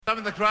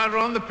Having the crowd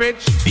around the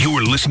pitch.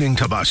 You're listening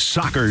to The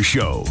Soccer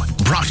Show,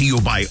 brought to you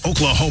by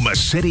Oklahoma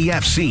City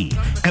FC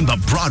and the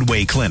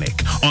Broadway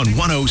Clinic on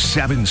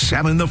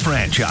 107.7 The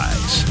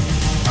Franchise.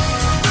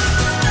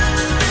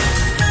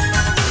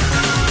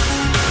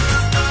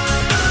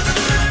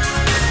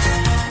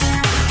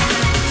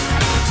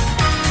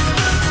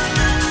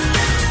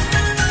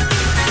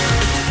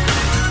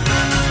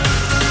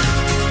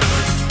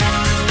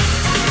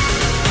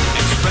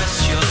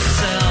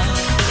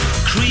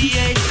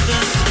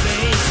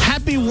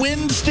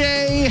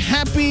 Wednesday,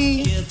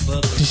 happy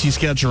DC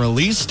Schedule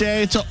release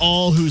day to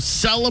all who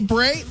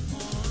celebrate.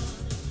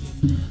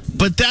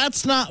 But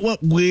that's not what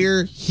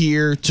we're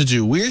here to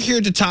do. We're here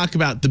to talk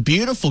about the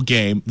beautiful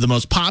game, the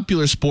most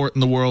popular sport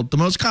in the world, the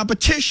most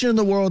competition in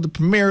the world, the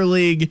Premier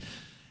League,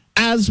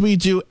 as we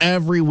do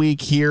every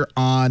week here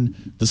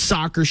on The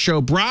Soccer Show,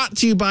 brought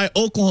to you by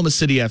Oklahoma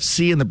City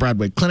FC and the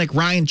Broadway Clinic.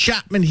 Ryan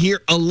Chapman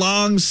here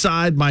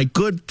alongside my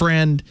good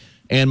friend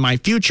and my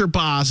future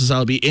boss, as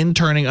I'll be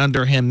interning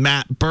under him,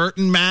 Matt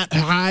Burton. Matt,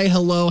 hi,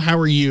 hello, how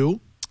are you?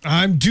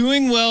 I'm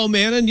doing well,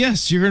 man, and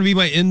yes, you're going to be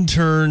my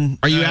intern.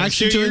 Are you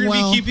actually doing well?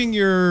 You're going to be keeping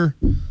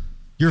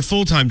your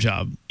full-time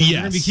job. Yes. You're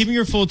going to be keeping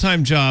your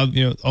full-time job,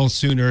 all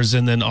Sooners,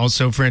 and then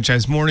also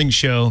Franchise Morning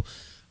Show.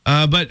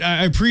 But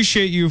I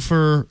appreciate you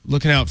for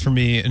looking out for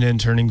me and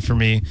interning for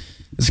me.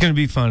 It's going to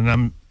be fun,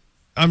 and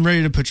I'm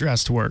ready to put your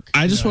ass to work.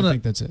 I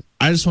think that's it.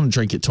 I just want to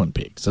drink at Twin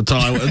Peaks. That's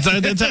all.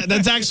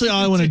 That's actually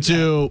all I want to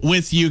do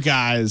with you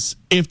guys,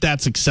 if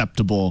that's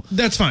acceptable.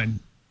 That's fine.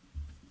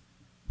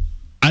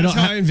 That's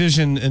how I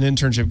envision an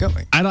internship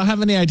going. I don't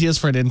have any ideas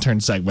for an intern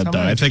segment, though.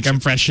 I think I'm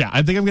fresh out.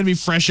 I think I'm going to be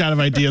fresh out of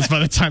ideas by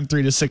the time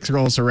 3 to 6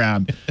 rolls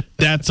around.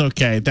 That's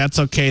okay. That's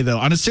okay, though.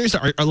 On a serious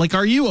note,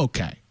 are you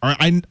okay?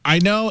 I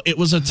know it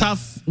was a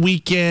tough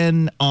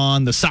weekend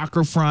on the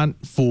soccer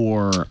front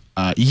for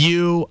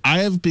you. I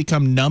have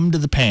become numb to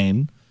the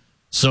pain,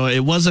 so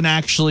it wasn't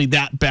actually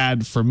that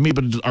bad for me.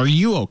 But are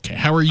you okay?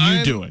 How are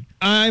you doing?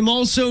 I'm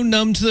also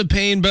numb to the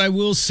pain, but I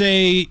will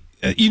say,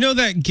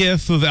 that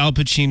gif of Al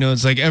Pacino?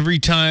 It's like every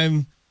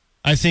time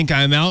I think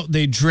I'm out,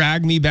 they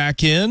drag me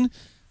back in.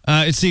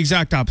 It's the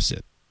exact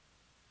opposite.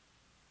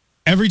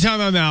 Every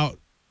time I'm out,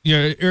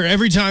 or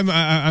every time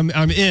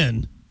I'm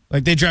in,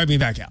 like they drag me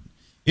back out.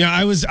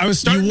 I was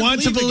starting. You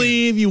want to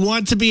believe. You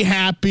want to be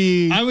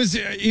happy. I was,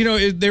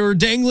 they were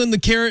dangling the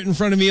carrot in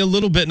front of me a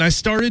little bit, and I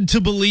started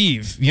to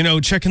believe.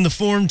 Checking the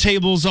form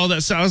tables, all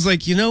that stuff. I was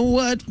like, you know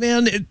what,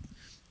 man,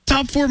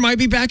 top 4 might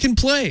be back in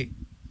play,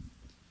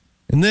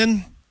 and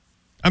then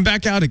I'm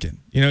back out again.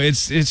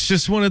 It's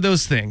just one of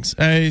those things.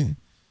 With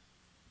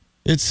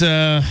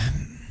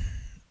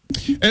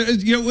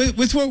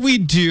what we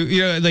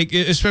do, like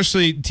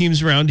especially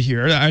teams around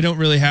here, I don't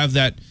really have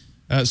that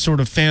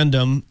sort of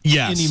fandom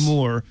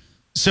anymore.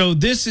 So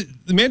the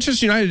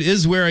Manchester United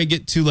is where I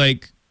get to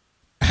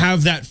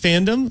have that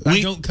fandom. I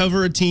don't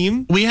cover a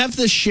team. We have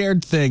this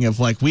shared thing of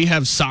we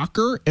have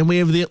soccer and we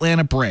have the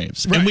Atlanta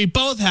Braves, right. And we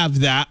both have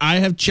that. I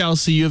have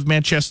Chelsea, you have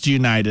Manchester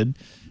United.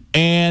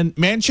 And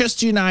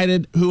Manchester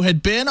United, who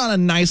had been on a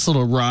nice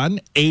little run,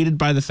 aided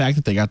by the fact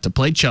that they got to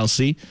play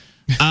Chelsea,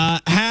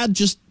 had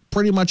just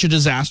pretty much a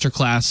disaster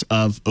class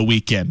of a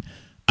weekend.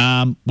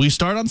 We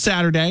start on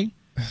Saturday.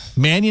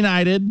 Man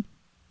United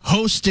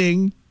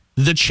hosting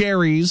the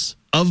Cherries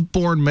of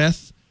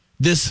Bournemouth.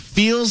 This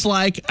feels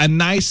like a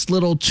nice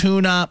little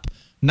tune-up,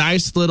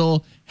 nice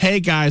little, hey,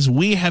 guys,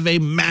 we have a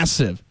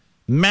massive,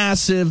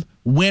 massive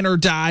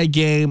win-or-die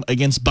game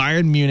against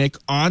Bayern Munich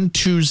on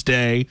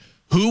Tuesday.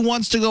 Who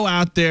wants to go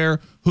out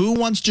there? Who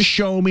wants to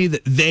show me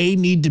that they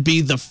need to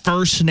be the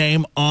first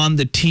name on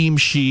the team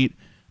sheet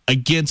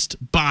against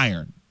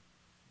Bayern?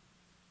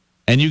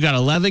 And you got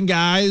 11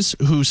 guys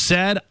who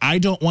said, I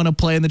don't want to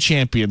play in the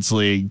Champions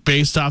League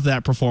based off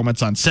that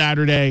performance on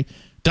Saturday.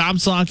 Dom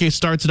Solanke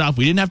starts it off.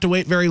 We didn't have to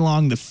wait very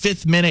long. The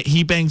 5th minute,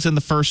 he bangs in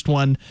the first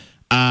one.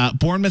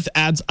 Bournemouth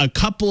adds a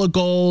couple of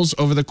goals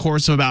over the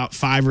course of about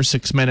 5 or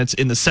 6 minutes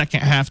in the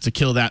second half to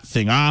kill that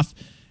thing off.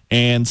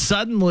 And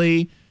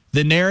suddenly,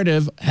 the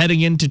narrative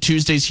heading into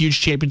Tuesday's huge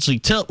Champions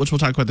League tilt, which we'll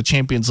talk about the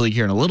Champions League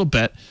here in a little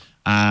bit,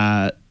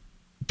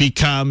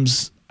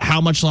 becomes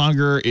how much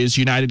longer is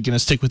United going to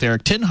stick with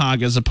Erik ten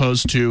Hag as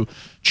opposed to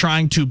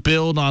trying to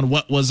build on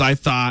what was, I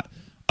thought,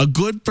 a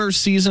good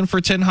first season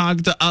for Ten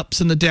Hag, the ups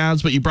and the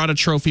downs, but you brought a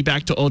trophy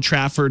back to Old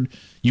Trafford.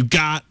 You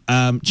got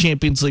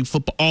Champions League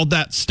football, all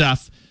that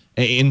stuff.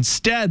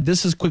 Instead,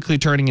 this is quickly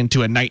turning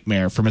into a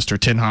nightmare for Mr.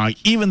 Ten Hag,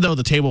 even though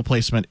the table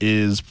placement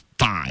is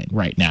fine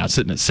right now,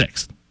 sitting at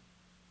 6th.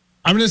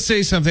 I'm going to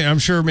say something. I'm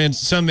sure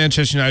some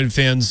Manchester United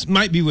fans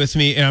might be with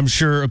me, and I'm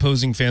sure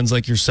opposing fans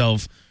like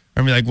yourself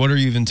are like, what are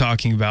you even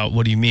talking about?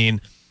 What do you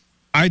mean?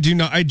 I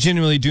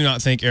genuinely do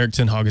not think Erik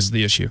ten Hag is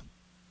the issue.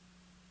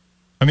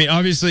 I mean,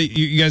 obviously,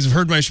 you guys have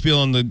heard my spiel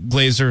on the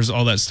Glazers,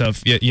 all that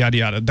stuff, yada,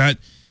 yada. That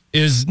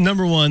is,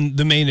 number one,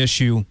 the main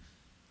issue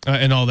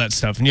and all that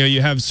stuff. And,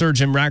 you have Sir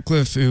Jim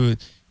Ratcliffe, who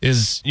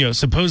is,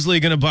 supposedly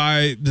going to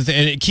buy the thing,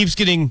 and it keeps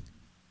getting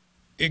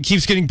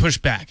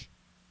pushed back.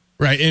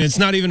 Right, and it's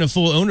not even a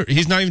full owner.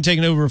 He's not even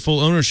taking over a full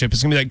ownership.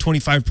 It's going to be like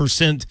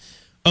 25%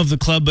 of the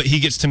club, but he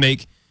gets to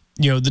make,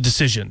 the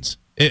decisions,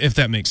 if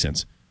that makes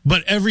sense.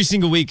 But every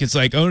single week it's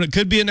like, it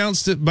could be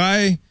announced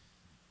by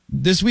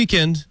this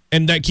weekend,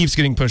 and that keeps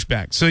getting pushed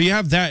back. So you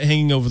have that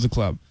hanging over the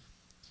club.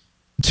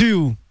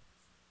 2,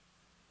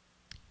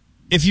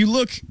 if you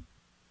look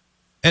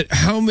at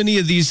how many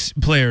of these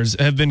players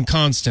have been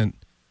constant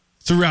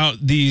throughout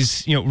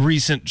these,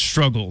 recent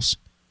struggles,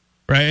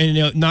 right?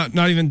 And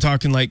not even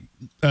talking like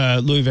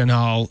Louis van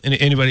Gaal and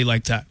anybody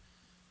like that,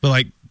 but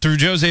like through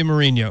Jose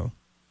Mourinho,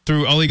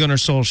 through Ole Gunnar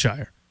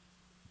Solskjaer,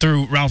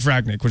 through Ralph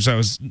Rangnick, which that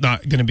was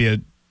not going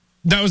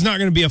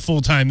to be a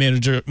full-time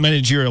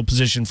managerial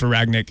position for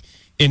Rangnick.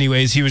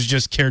 Anyways, he was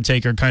just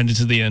caretaker kind of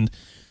to the end,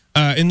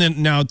 and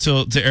then now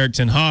to Erik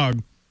ten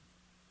Hag.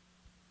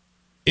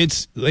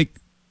 It's like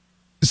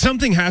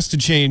something has to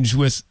change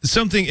with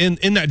something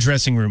in that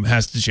dressing room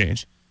has to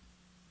change,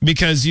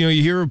 because you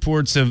hear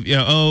reports of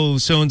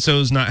so and so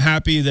is not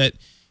happy that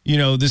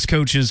this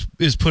coach is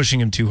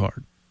pushing him too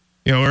hard,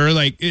 or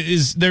like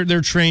is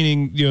they're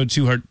training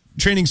too hard,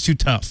 training's too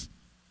tough.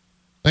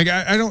 Like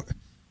I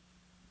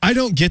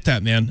don't get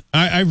that, man.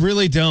 I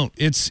really don't.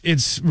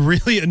 It's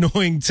really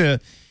annoying to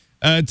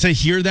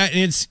hear that,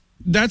 and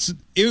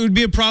it would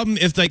be a problem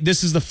if like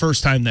this is the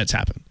first time that's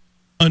happened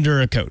under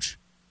a coach.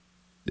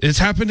 It's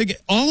happened to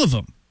all of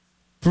them,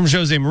 from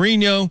Jose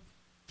Mourinho,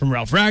 from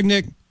Ralph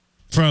Rangnick,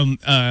 from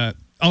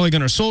Ole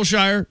Gunnar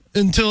Solskjaer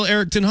until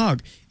Erik ten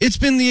Hag. It's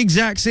been the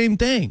exact same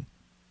thing.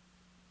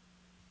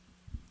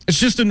 It's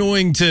just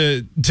annoying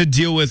to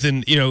deal with,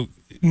 and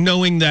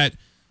knowing that,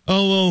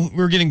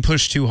 we're getting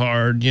pushed too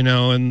hard,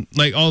 and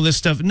like all this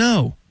stuff.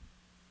 No,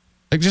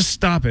 like just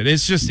stop it.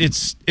 It's just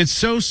it's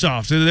so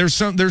soft. There's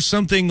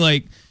something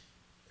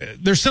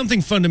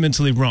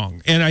fundamentally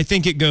wrong, and I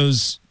think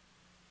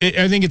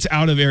I think it's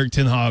out of Erik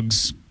ten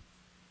Hag's,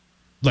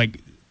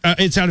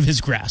 it's out of his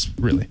grasp,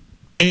 really.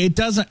 It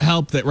doesn't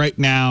help that right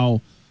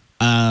now,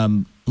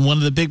 one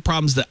of the big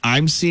problems that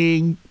I'm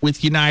seeing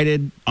with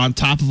United, on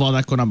top of all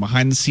that going on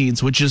behind the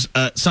scenes, which is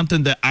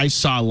something that I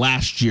saw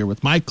last year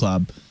with my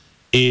club,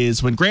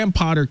 is when Graham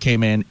Potter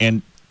came in,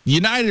 and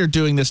United are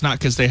doing this not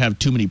because they have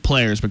too many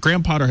players, but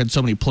Graham Potter had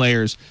so many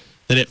players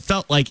that it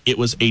felt like it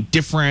was a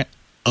different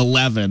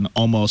 11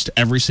 almost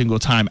every single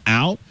time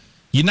out.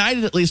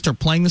 United at least are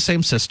playing the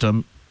same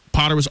system.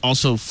 Potter was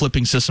also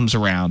flipping systems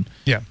around.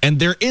 Yeah. And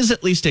there is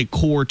at least a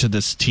core to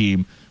this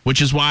team, which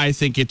is why I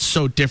think it's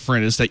so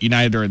different, is that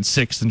United are in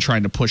 6th and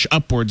trying to push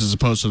upwards as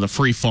opposed to the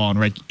free fall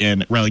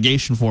and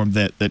relegation form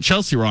that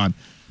Chelsea were on.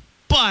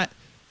 But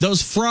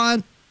those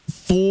front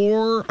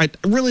 4,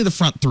 really the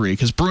front 3,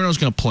 because Bruno's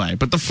going to play,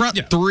 but the front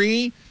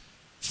 3,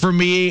 for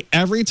me,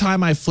 every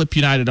time I flip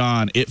United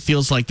on, it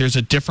feels like there's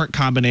a different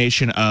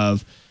combination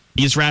of,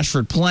 is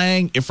Rashford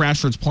playing? If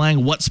Rashford's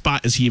playing, what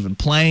spot is he even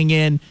playing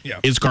in? Yeah.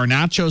 Is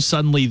Garnacho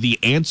suddenly the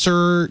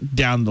answer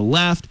down the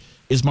left?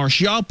 Is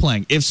Martial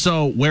playing? If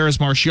so, where is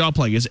Martial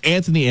playing? Is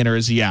Anthony in or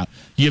is he out?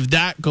 You have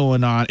that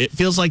going on. It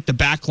feels like the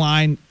back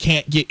line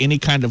can't get any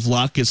kind of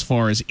luck as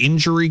far as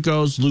injury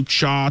goes. Luke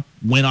Shaw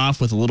went off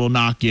with a little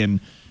knock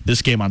in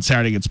this game on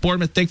Saturday against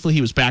Bournemouth. Thankfully,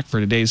 he was back for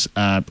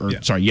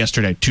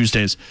yesterday,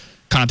 Tuesday's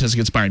contest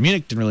against Bayern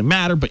Munich. Didn't really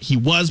matter, but he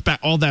was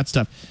back, all that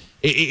stuff.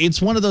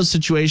 It's one of those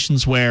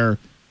situations where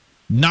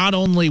not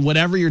only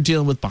whatever you're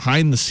dealing with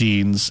behind the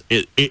scenes,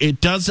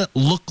 it doesn't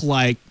look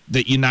like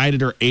that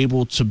United are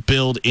able to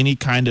build any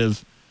kind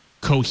of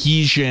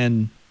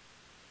cohesion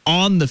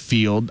on the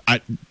field.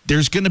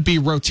 There's going to be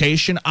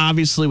rotation,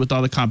 obviously, with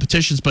all the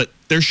competitions, but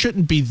there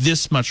shouldn't be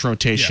this much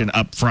rotation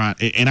up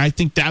front, and I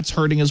think that's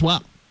hurting as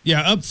well.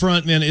 Yeah, up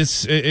front, man,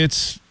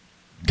 it's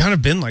kind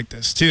of been like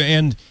this, too.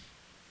 And,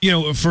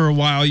 for a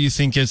while you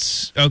think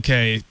it's,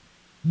 okay,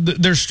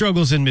 there's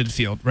struggles in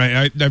midfield,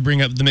 right? I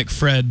bring up the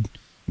McFred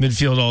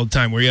midfield all the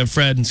time, where you have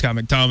Fred and Scott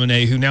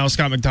McTominay, who now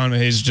Scott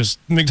McTominay's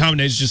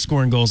just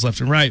scoring goals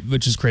left and right,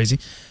 which is crazy.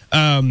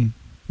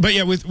 But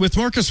yeah, with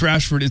Marcus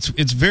Rashford,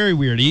 it's very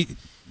weird.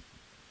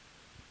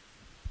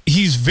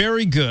 He's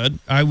very good.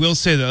 I will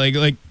say that.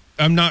 Like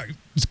I'm not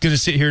going to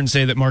sit here and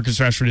say that Marcus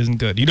Rashford isn't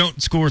good. You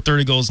don't score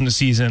 30 goals in a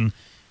season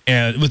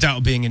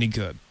without being any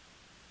good.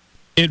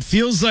 It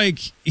feels like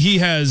he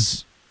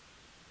has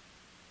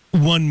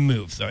one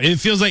move, though. It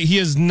feels like he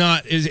is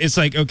not. It's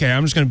like, okay,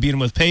 I'm just going to beat him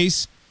with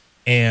pace,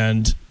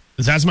 and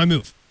that's my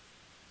move.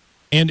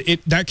 And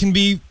that can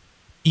be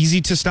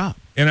easy to stop.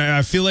 And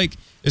I feel like,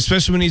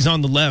 especially when he's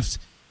on the left,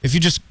 if you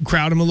just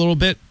crowd him a little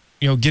bit,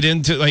 get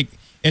into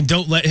and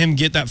don't let him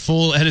get that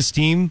full head of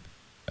steam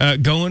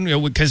going,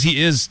 because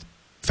he is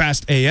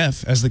fast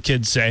AF, as the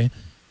kids say.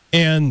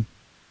 And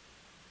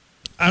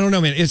I don't know,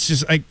 man. It's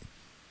just like.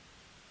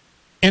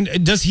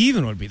 And does he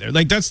even want to be there?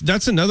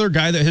 That's another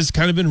guy that has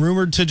kind of been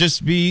rumored to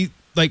just be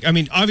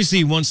obviously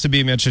he wants to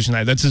be at Manchester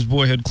United. That's his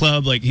boyhood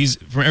club. He's,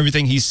 from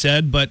everything he's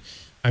said, but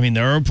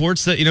there are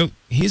reports that,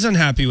 he's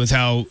unhappy with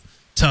how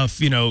tough,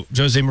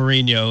 Jose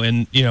Mourinho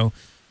and,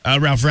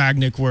 Ralph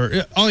Rangnick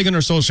were. Ole Gunnar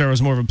Solskjaer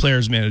was more of a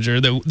player's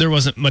manager. There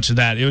wasn't much of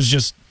that. It was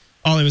just,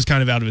 Ole was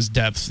kind of out of his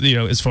depth,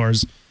 as far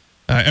as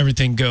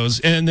everything goes.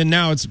 And then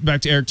now it's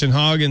back to Erik ten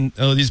Hag, and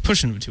he's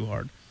pushing him too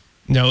hard.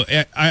 No,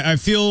 I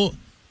feel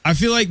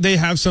like they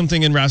have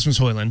something in Rasmus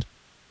Højlund.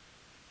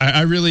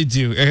 I really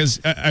do. Because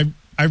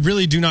I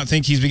really do not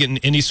think he's been getting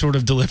any sort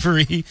of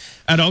delivery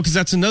at all, because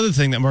that's another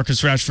thing that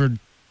Marcus Rashford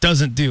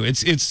doesn't do.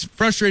 It's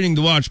frustrating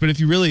to watch, but if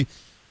you really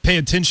pay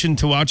attention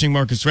to watching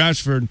Marcus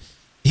Rashford,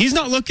 he's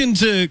not looking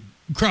to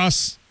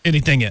cross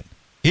anything in.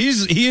 He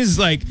is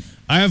like,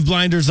 I have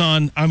blinders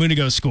on, I'm going to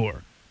go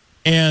score.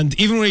 And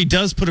even when he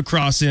does put a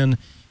cross in,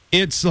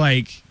 it's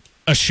like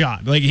a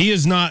shot. Like, he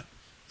is not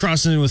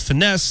crossing in with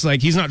finesse.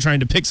 Like, he's not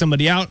trying to pick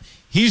somebody out.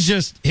 He's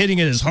just hitting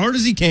it as hard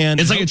as he can.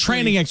 It's like a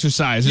training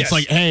exercise. It's Yes.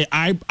 like, hey,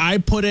 I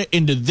put it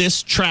into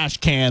this trash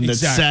can that's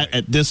set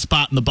at this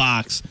spot in the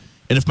box.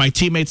 And if my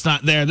teammate's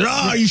not there, then,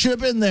 you should have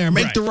been there.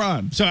 Make the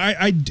run. So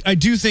I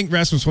do think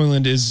Rasmus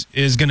Højlund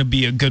is going to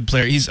be a good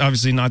player. He's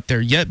obviously not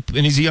there yet,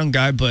 and he's a young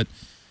guy, but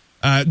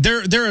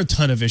there are a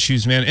ton of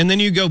issues, man. And then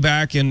you go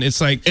back, and it's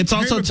like, it's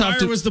also Harry tough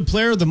Maguire was the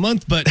player of the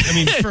month, but I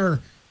mean,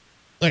 for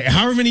like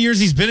however many years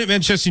he's been at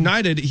Manchester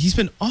United, he's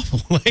been awful.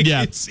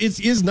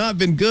 It's not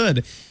been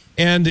good.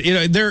 And you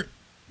know, they're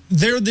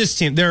this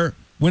team.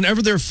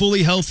 Whenever they're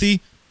fully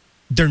healthy,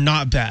 they're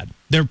not bad.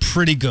 They're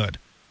pretty good.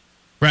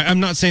 Right?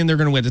 I'm not saying they're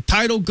going to win the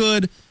title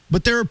good,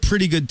 but they're a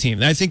pretty good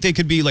team. I think they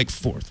could be like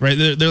fourth, right?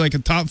 They're like a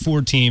top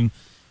 4 team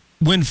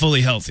when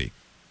fully healthy.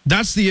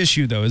 That's the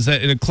issue, though, is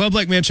that in a club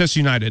like Manchester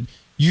United,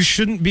 you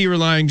shouldn't be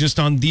relying just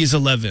on these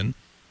 11.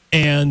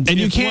 And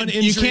you can't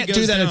do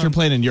that if you're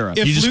playing in Europe.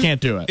 You just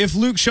can't do it. If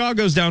Luke Shaw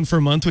goes down for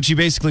a month, which he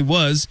basically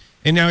was,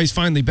 and now he's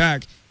finally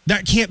back,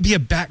 that can't be a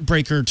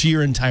backbreaker to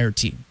your entire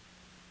team.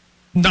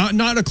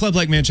 Not a club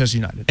like Manchester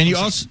United. And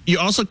you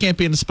also can't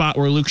be in a spot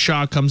where Luke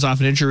Shaw comes off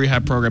an injury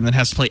rehab program that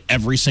has to play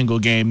every single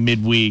game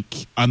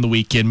midweek on the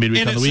weekend,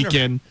 midweek on the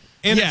weekend.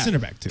 And at center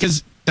back, too.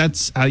 Because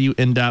that's how you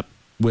end up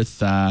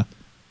with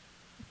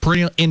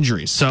perennial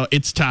injuries. So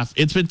it's tough.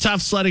 It's been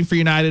tough sledding for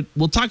United.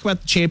 We'll talk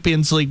about the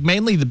Champions League,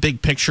 mainly the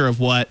big picture of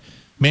what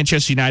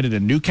Manchester United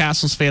and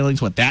Newcastle's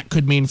failings, what that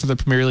could mean for the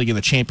Premier League and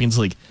the Champions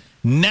League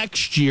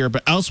next year.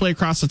 But elsewhere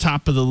across the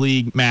top of the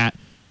league, Matt,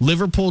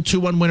 Liverpool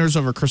 2-1 winners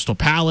over Crystal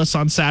Palace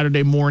on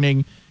Saturday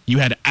morning. You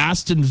had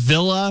Aston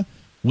Villa.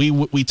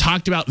 We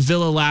talked about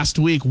Villa last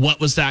week. What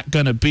was that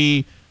going to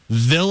be?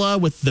 Villa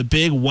with the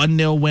big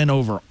 1-0 win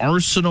over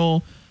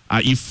Arsenal.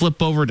 You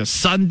flip over to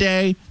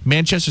Sunday.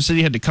 Manchester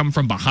City had to come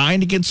from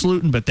behind against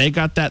Luton, but they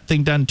got that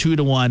thing done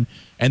 2-1.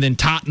 And then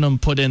Tottenham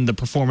put in the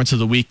performance of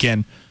the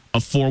weekend, a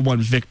 4-1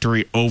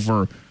 victory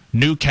over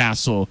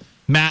Newcastle.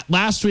 Matt,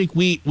 last week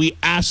we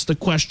asked the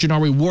question, are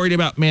we worried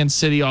about Man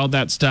City, all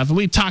that stuff? And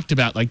we talked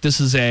about, like, this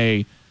is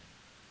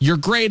you're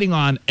grading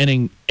on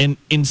an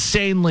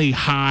insanely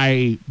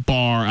high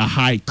bar, a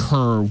high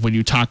curve when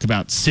you talk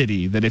about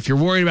City. That if you're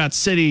worried about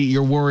City,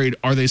 you're worried,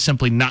 are they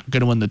simply not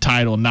going to win the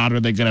title? Not are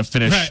they going to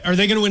finish? Right. Are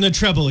they going to win the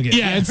treble again?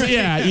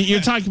 Yeah,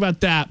 you're talking about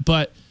that.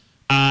 But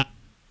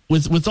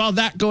with all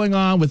that going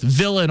on, with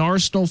Villa and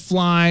Arsenal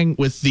flying,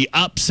 with the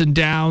ups and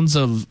downs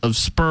of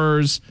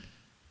Spurs,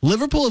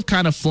 Liverpool have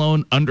kind of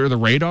flown under the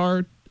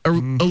radar a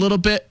little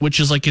bit, which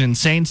is like an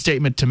insane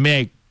statement to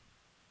make.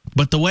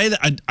 But the way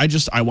that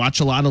I watch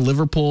a lot of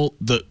Liverpool,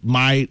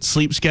 my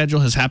sleep schedule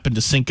has happened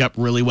to sync up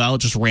really well,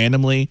 just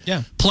randomly.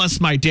 Yeah.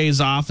 Plus my days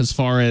off as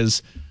far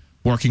as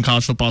working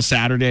college football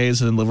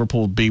Saturdays and then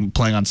Liverpool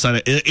playing on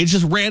Sunday. It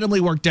just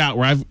randomly worked out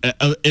where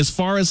as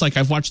far as like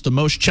I've watched the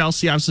most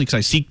Chelsea, obviously, because I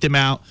seeked them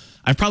out.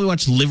 I've probably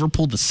watched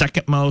Liverpool the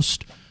second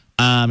most,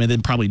 and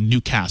then probably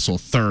Newcastle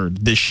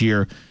third this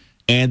year.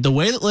 And the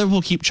way that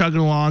Liverpool keep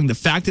chugging along, the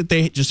fact that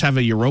they just have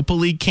a Europa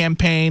League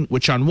campaign,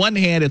 which on one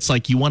hand, it's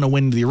like you want to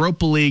win the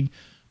Europa League,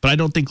 but I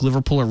don't think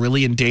Liverpool are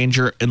really in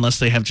danger unless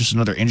they have just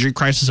another injury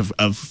crisis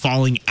of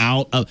falling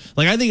out.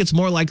 Like, I think it's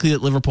more likely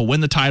that Liverpool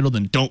win the title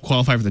than don't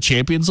qualify for the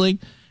Champions League.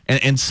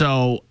 And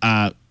so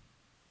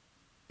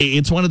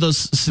it's one of those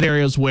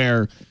scenarios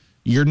where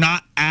you're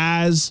not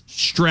as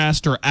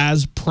stressed or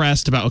as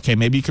pressed about, okay,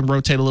 maybe you can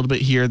rotate a little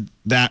bit here,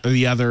 that, or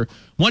the other.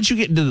 Once you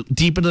get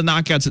deep into the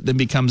knockouts, it then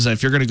becomes,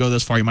 if you're going to go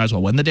this far, you might as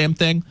well win the damn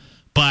thing.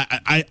 But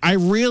I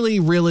really,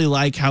 really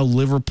like how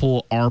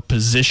Liverpool are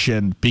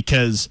positioned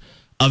because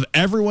of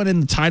everyone in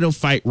the title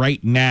fight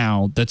right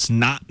now that's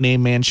not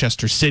named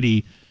Manchester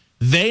City.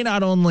 They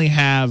not only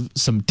have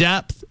some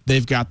depth,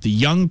 they've got the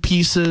young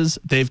pieces,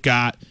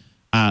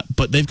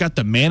 but they've got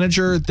the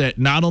manager that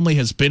not only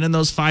has been in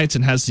those fights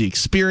and has the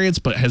experience,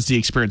 but has the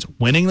experience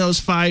winning those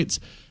fights.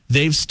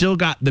 They've still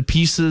got the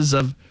pieces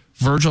of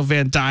Virgil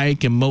van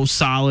Dijk and Mo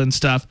Salah and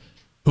stuff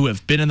who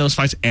have been in those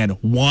fights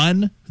and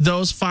won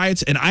those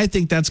fights. And I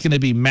think that's going to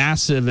be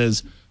massive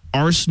as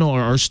Arsenal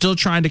are still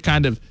trying to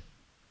kind of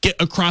get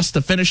across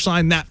the finish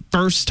line that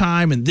first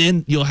time, and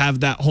then you'll have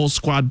that whole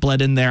squad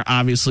bled in there.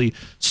 Obviously,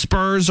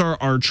 Spurs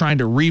are trying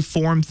to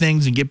reform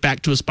things and get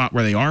back to a spot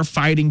where they are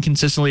fighting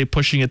consistently,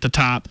 pushing at the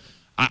top.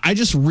 I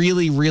just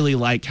really, really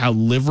like how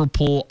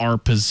Liverpool are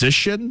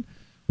positioned,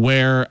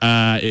 where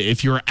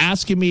if you were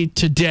asking me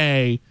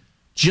today,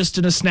 just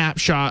in a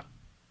snapshot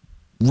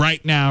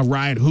right now,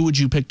 Ryan, who would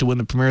you pick to win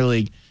the Premier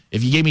League?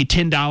 If you gave me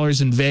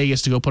 $10 in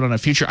Vegas to go put on a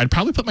future, I'd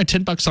probably put my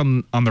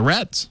 $10 on the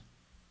Reds.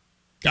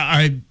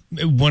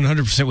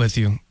 100% with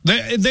you.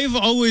 They've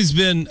always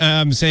been,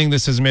 I'm saying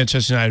this as a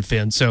Manchester United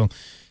fan, so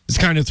it's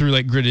kind of through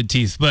like gritted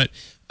teeth, but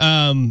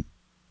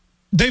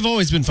they've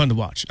always been fun to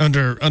watch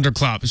under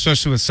Klopp,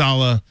 especially with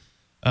Salah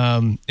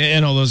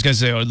and all those guys.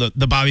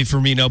 The Bobby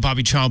Firmino,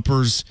 Bobby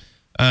Chompers,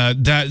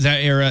 that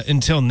era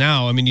until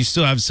now. I mean, you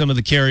still have some of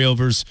the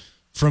carryovers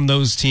from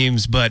those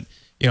teams, but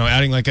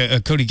adding like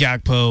a Cody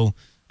Gakpo,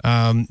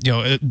 Darwin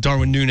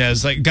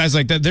Núñez, like guys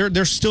like that,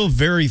 they're still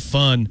very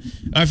fun.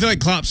 I feel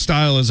like Klopp's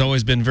style has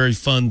always been very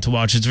fun to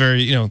watch. It's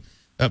very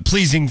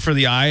pleasing for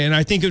the eye, and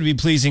I think it would be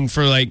pleasing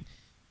for like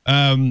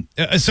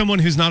someone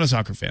who's not a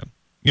soccer fan,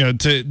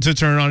 to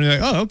turn on and be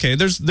like, oh, okay,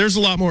 there's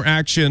a lot more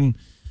action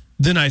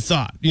than I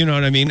thought. You know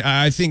what I mean?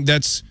 I think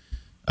that's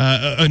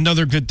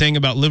another good thing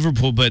about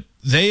Liverpool, but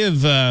they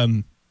have,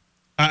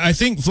 I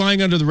think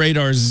flying under the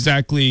radar is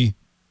exactly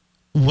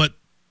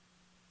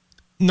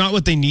not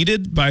what they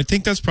needed, but I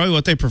think that's probably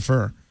what they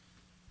prefer.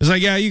 It's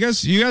like, yeah, you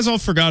guys all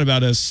forgot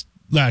about us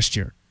last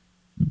year,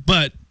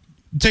 but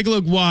take a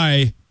look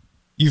why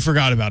you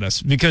forgot about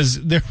us,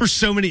 because there were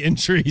so many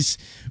injuries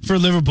for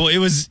Liverpool. It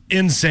was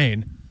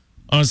insane.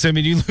 Honestly, I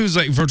mean, you lose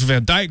like Virgil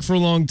van Dijk for a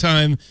long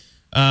time,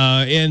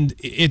 and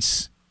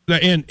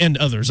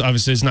others.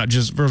 Obviously, it's not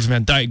just Virgil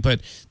van Dijk,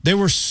 but they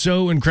were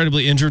so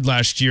incredibly injured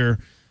last year.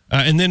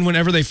 And then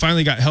whenever they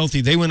finally got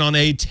healthy, they went on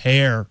a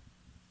tear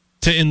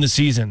to end the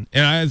season.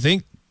 And I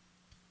think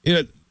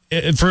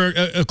for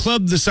a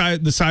club the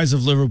size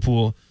of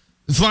Liverpool,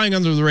 flying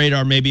under the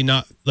radar maybe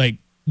not like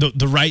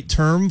the right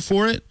term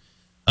for it,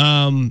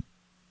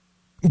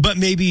 but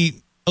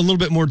maybe a little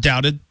bit more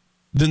doubted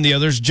than the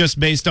others, just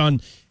based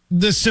on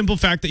the simple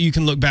fact that you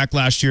can look back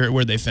last year at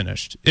where they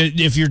finished.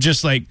 If you're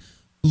just like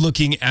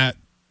looking at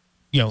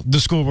the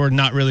scoreboard,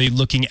 not really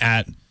looking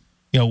at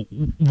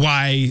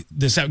why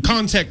this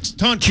context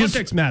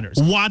matters.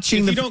 If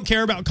you don't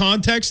care about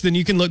context, then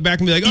you can look back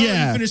and be like, oh,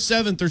 you finished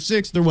 7th or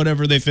 6th or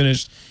whatever they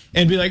finished,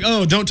 and be like,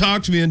 oh, don't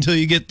talk to me until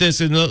you get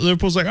this. And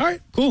Liverpool's like, all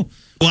right, cool.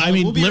 Well, I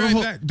mean, we'll be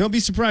Liverpool, right back. Don't be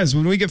surprised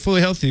when we get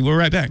fully healthy. We're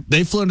right back.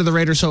 They flew under the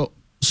radar so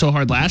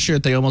hard last year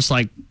that they almost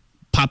like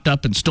popped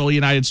up and stole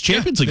United's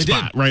Champions League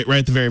spot right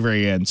at the very,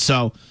 very end.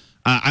 So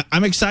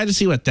I'm excited to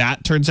see what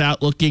that turns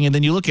out looking. And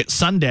then you look at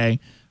Sunday.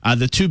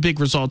 The two big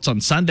results on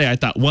Sunday, I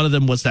thought one of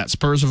them was that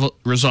Spurs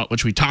result,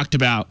 which we talked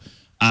about.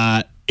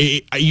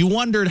 You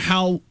wondered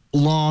how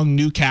long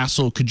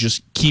Newcastle could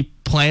just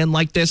keep playing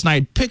like this. And I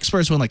had picked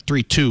Spurs to win like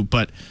 3-2,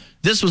 but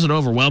this was an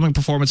overwhelming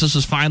performance. This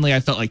was finally,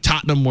 I felt like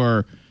Tottenham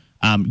were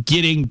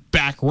getting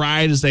back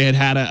right, as they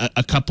had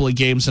a couple of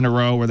games in a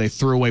row where they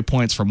threw away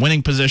points from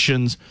winning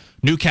positions.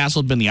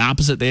 Newcastle had been the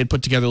opposite. They had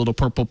put together a little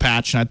purple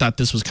patch, and I thought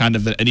this was kind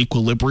of an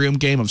equilibrium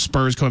game of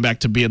Spurs coming back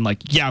to being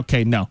like, yeah,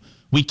 okay, no,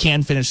 we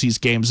can finish these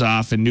games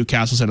off. And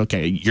Newcastle said,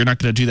 okay, you're not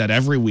going to do that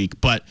every week.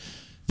 But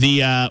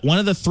the one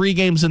of the three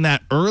games in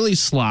that early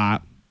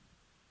slot,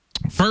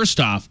 first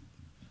off,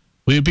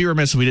 we would be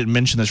remiss if we didn't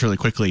mention this really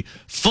quickly.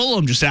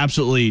 Fulham just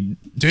absolutely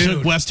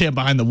took West Ham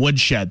behind the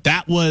woodshed.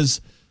 That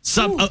was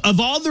of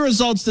all the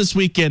results this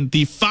weekend,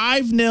 the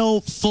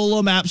 5-0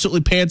 Fulham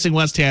absolutely pantsing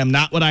West Ham,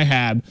 not what I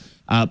had.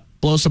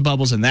 Blow some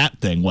bubbles in that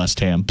thing,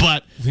 West Ham.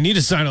 But we need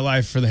a sign of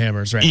life for the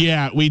Hammers, right?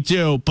 Yeah, we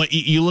do. But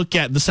you look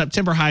at the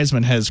September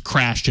Heisman has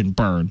crashed and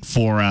burned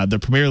for the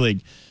Premier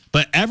League.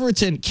 But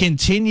Everton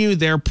continue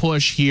their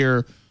push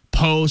here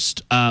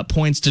post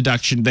points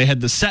deduction. They had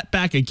the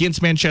setback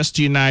against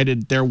Manchester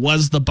United. There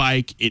was the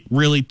bike. It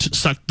really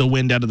sucked the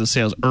wind out of the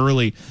sails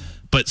early.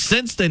 But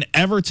since then,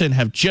 Everton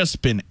have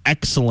just been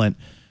excellent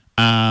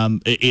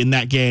in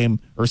that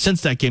game. Or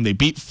since that game, they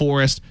beat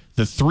Forest,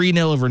 the 3-0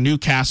 over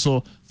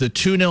Newcastle, the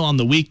 2-0 on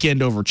the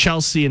weekend over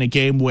Chelsea in a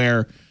game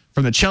where,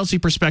 from the Chelsea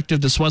perspective,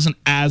 this wasn't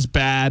as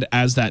bad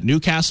as that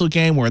Newcastle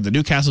game, where the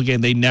Newcastle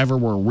game, they never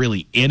were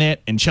really in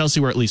it. And Chelsea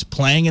were at least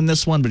playing in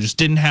this one, but just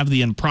didn't have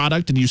the end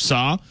product. And you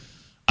saw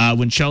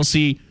when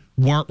Chelsea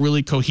weren't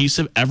really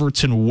cohesive,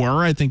 Everton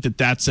were. I think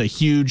that's a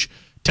huge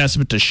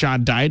testament to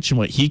Sean Dyche and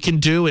what he can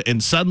do.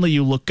 And suddenly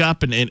you look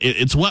up and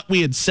it's what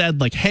we had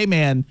said, like, hey,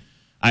 man,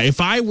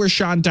 if I were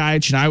Sean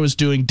Dyche and I was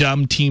doing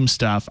dumb team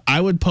stuff, I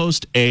would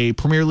post a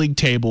Premier League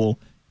table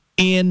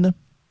in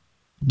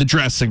the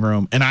dressing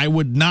room, and I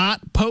would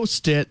not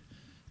post it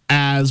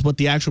as what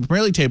the actual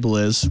Premier League table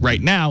is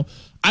right now.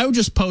 I would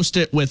just post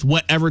it with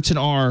what Everton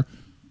are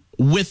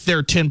with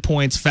their 10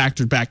 points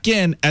factored back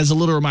in as a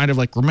little reminder of,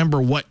 like,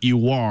 remember what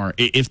you are.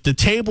 If the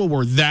table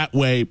were that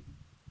way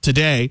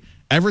today,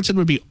 Everton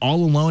would be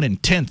all alone in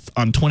 10th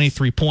on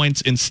 23 points.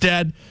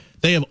 Instead,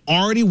 they have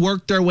already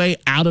worked their way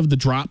out of the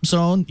drop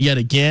zone yet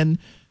again.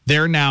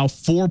 They're now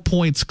 4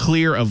 points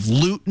clear of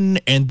Luton,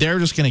 and they're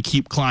just going to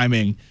keep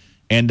climbing.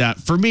 And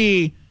for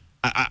me,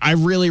 I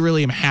really,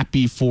 really am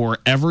happy for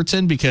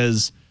Everton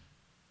because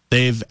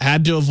they've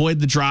had to avoid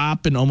the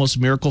drop in almost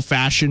miracle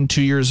fashion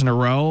 2 years in a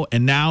row.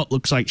 And now it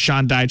looks like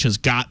Sean Dyche has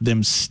got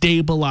them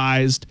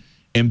stabilized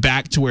and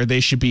back to where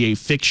they should be a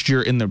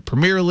fixture in the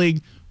Premier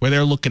League, where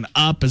they're looking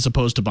up as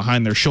opposed to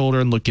behind their shoulder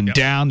and looking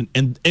down.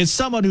 And as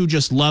someone who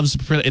just loves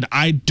the Premier League,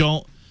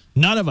 and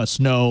none of us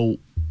know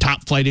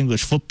top flight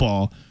English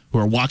football who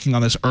are walking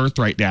on this earth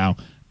right now.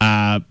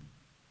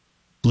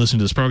 listening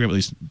to this program, at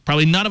least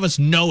probably none of us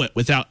know it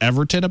without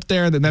Everton up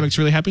there. Then that makes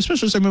me really happy,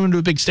 especially as they're moving to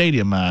a big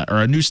stadium or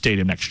a new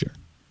stadium next year.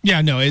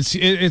 Yeah, no, it's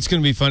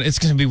going to be fun. It's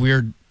going to be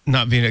weird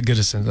not being at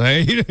Goodison.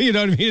 You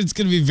know what I mean? It's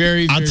going to be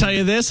very, I'll tell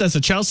you this, as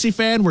a Chelsea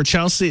fan, where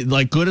Chelsea,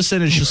 like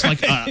Goodison is just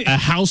like a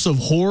house of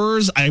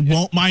horrors, I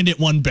won't mind it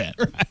one bit.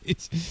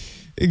 Right.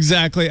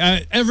 Exactly.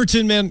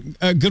 Everton, man,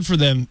 good for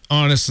them,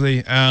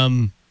 honestly.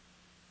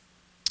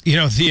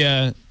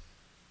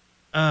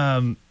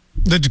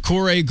 The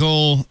Decore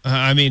goal,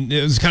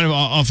 it was kind of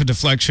off a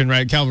deflection,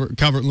 right?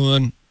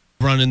 Calvert-Lewin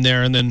running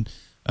there, and then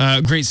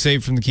great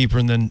save from the keeper,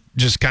 and then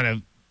just kind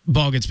of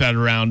ball gets batted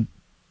around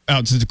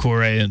out to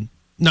Decore, and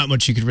not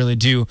much you could really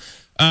do.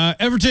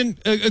 Everton,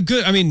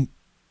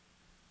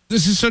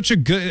 this is such a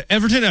good...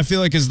 Everton, I feel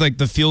like, is like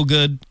the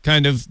feel-good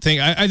kind of thing.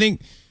 I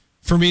think,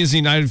 for me as a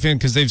United fan,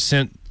 because they've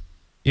sent,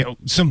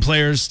 some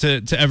players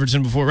to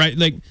Everton before, right?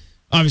 Like,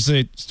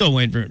 obviously, still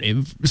Wayne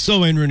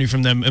Rooney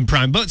from them in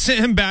prime, but sent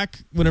him back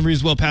whenever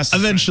he's well past.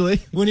 Eventually,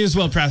 when he was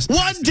well past.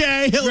 One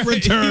day he'll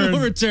return.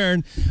 He'll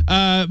return.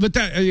 But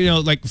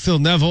that like Phil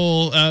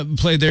Neville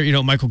played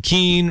there. Michael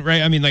Keane,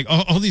 right? I mean, like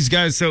all these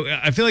guys. So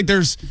I feel like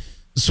there's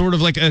sort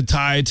of like a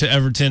tie to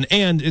Everton,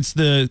 and it's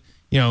the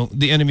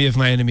enemy of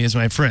my enemy is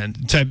my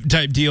friend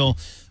type deal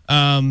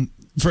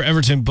for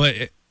Everton. But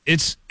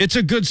it's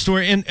a good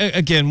story. And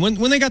again,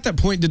 when they got that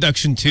point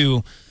deduction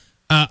too,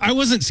 I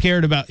wasn't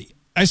scared about.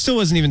 I still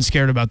wasn't even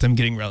scared about them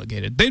getting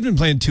relegated. They've been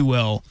playing too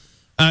well.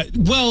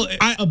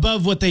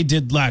 Above what they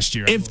did last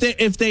year.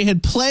 If they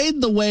had played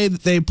the way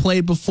that they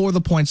played before the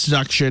points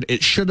deduction,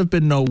 it should have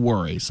been no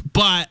worries.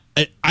 But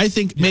I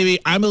think maybe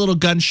I'm a little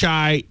gun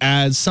shy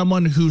as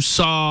someone who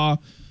saw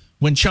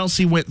when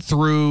Chelsea went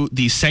through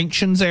the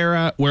sanctions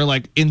era, where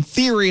like in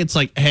theory it's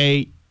like,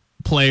 hey,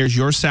 players,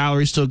 your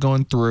salary's still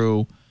going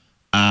through.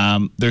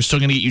 They're still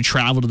going to get you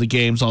travel to the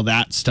games, all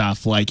that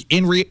stuff. Like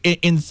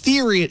in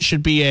theory, it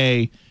should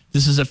be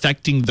this is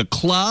affecting the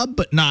club,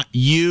 but not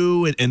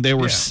you. And they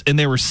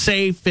were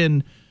safe,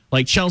 and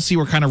like Chelsea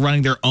were kind of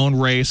running their own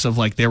race of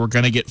like they were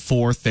going to get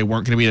fourth, they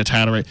weren't going to be in a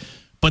title race.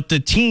 But the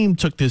team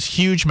took this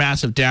huge,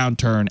 massive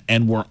downturn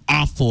and were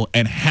awful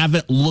and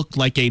haven't looked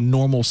like a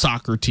normal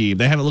soccer team.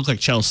 They haven't looked like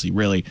Chelsea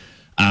really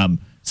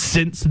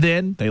since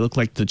then. They look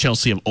like the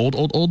Chelsea of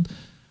old.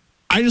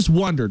 I just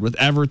wondered with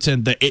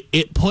Everton that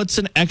it puts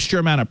an extra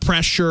amount of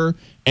pressure,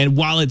 and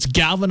while it's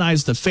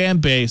galvanized the fan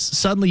base,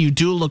 suddenly you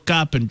do look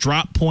up, and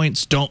drop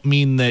points don't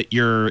mean that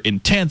you're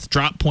in 10th.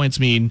 Drop points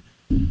mean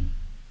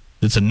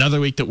it's another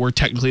week that we're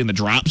technically in the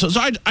drop. So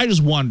I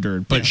just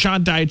wondered. But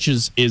Sean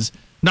Dyche is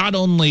not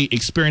only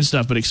experienced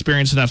enough, but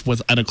experienced enough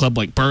at a club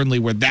like Burnley,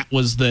 where that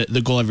was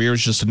the goal every year,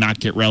 is just to not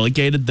get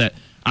relegated, that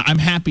I'm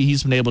happy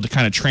he's been able to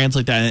kind of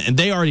translate that. And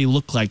they already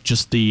look like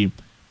just the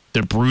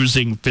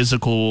bruising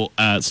physical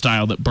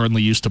style that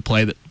Burnley used to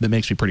play that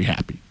makes me pretty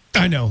happy.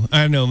 I know,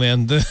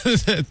 man.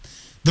 The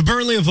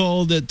Burnley of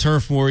old at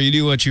Turf War, you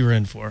do what you were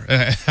in for.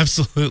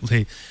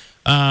 Absolutely.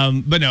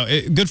 But no,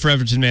 good for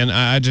Everton, man.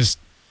 I just,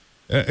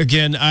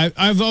 again,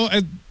 I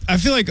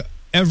feel like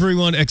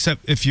everyone,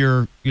 except if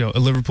you're a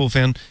Liverpool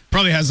fan,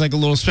 probably has like a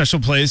little special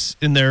place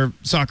in their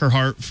soccer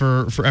heart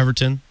for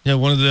Everton.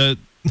 One of the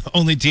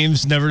only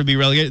teams never to be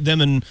relegated, them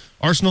and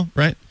Arsenal,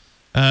 right?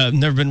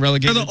 Never been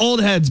relegated. They're the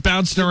old heads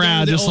bouncing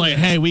around, just like,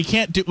 hey, we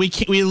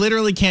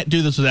literally can't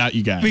do this without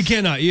you guys. We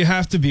cannot. You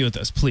have to be with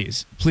us,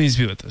 please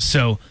be with us.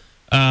 So,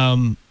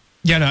 shout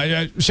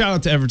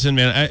out to Everton,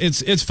 man.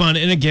 It's fun,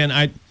 and again,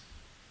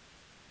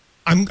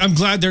 I'm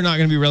glad they're not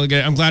going to be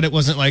relegated. I'm glad it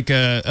wasn't like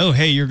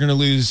hey, you're going to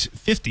lose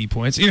 50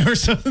 points, or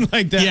something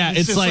like that. Yeah,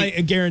 it's just like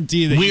a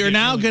guarantee that we are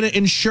now going to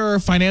ensure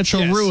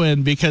financial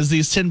ruin because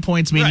these 10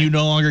 points mean you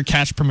no longer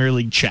cash Premier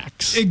League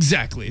checks.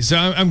 Exactly. So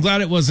I'm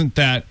glad it wasn't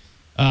that.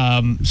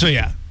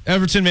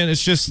 Everton, man,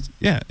 it's just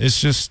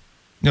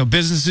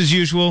business as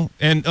usual.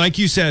 And like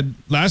you said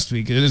last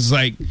week, it is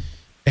like,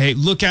 hey,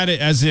 look at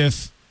it as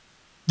if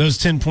those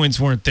 10 points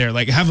weren't there.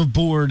 Like, have a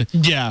board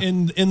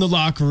in the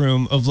locker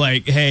room of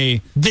like,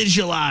 hey,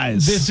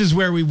 visualize. This is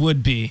where we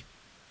would be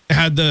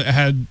had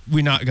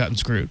we not gotten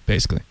screwed,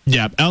 basically.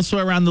 Yeah.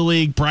 Elsewhere around the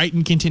league,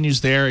 Brighton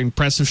continues their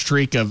impressive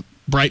streak of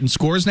Brighton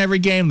scores in every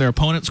game. Their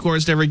opponent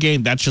scores in every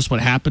game. That's just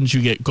what happens.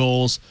 You get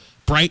goals.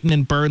 Brighton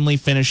and Burnley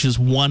finishes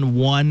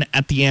 1-1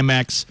 at the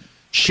Amex.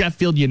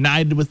 Sheffield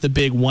United with the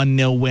big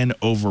 1-0 win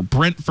over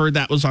Brentford.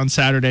 That was on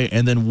Saturday.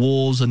 And then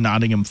Wolves and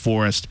Nottingham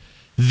Forest.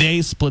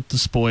 They split the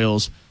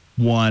spoils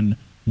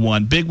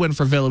 1-1. Big win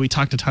for Villa. We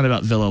talked a ton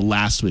about Villa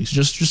last week. So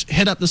just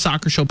hit up the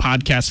Soccer Show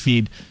podcast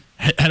feed.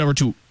 Head over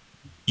to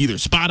either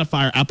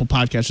Spotify or Apple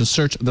Podcasts. Just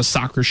search the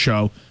Soccer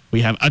Show. We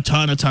have a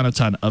ton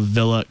of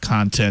Villa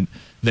content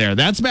there.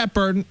 That's Matt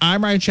Burton.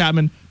 I'm Ryan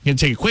Chapman. We're going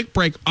to take a quick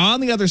break.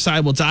 On the other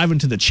side, we'll dive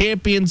into the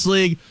Champions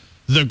League.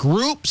 The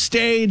group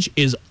stage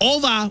is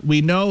over.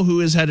 We know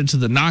who is headed to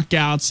the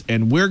knockouts,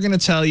 and we're going to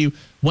tell you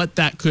what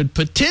that could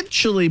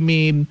potentially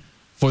mean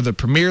for the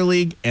Premier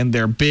League and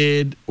their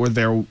bid or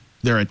their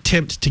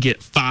attempt to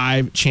get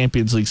 5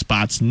 Champions League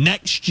spots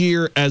next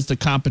year as the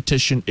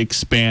competition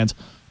expands.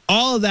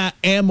 All of that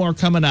and more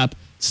coming up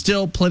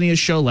Still plenty of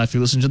show left. You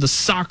listen to the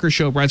Soccer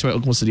Show, brought to you by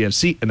Oklahoma City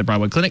FC and the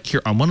Broadway Clinic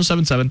here on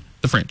 107.7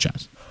 The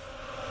Franchise.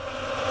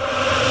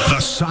 The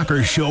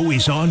Soccer Show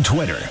is on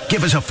Twitter.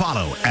 Give us a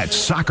follow at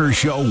Soccer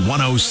Show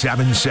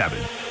 1077.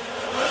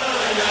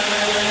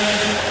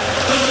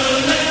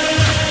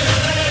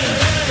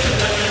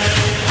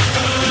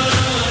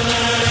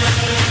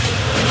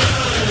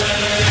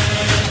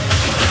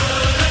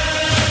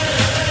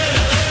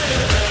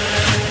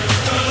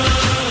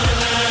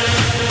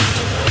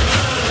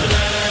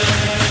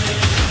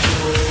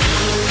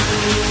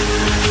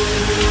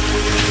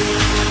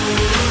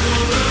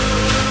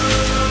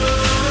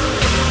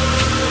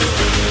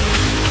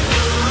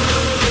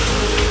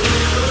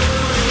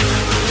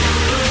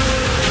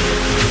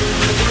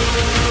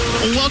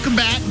 Welcome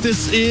back.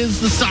 This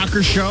is the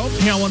Soccer Show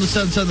here on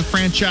 107.7 The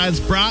Franchise,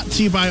 brought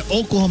to you by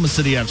Oklahoma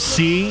City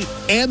FC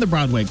and the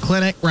Broadway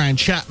Clinic. Ryan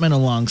Chapman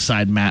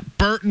alongside Matt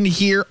Burton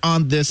here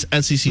on this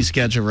SEC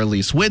schedule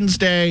release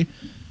Wednesday.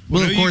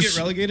 Well, of course, you get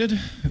relegated?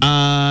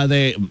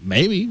 They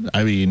maybe.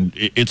 I mean,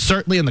 it's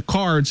certainly in the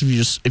cards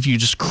if you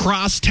just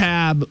cross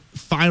tab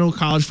final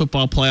college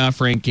football playoff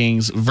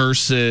rankings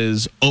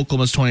versus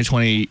Oklahoma's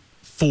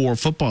 2024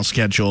 football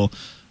schedule.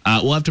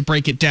 We'll have to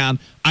break it down.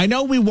 I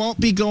know we won't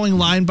be going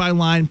line by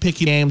line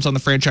picking games on the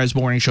Franchise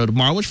Morning Show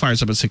tomorrow, which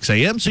fires up at 6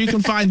 a.m. So you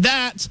can find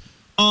that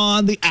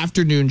on the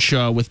afternoon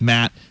show with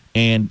Matt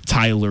and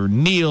Tyler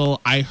Neal.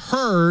 I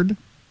heard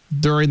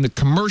during the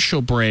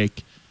commercial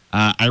break,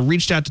 I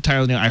reached out to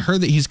Tyler Neal. I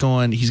heard that he's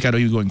got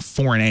OU going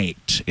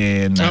 4-8.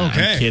 And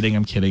okay.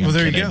 I'm kidding. Well,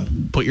 there you go.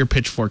 Put your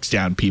pitchforks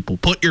down, people.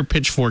 Put your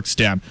pitchforks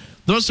down.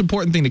 The most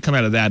important thing to come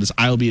out of that is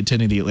I'll be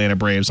attending the Atlanta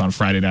Braves on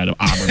Friday night of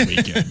Auburn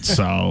weekend.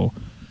 So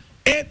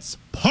it's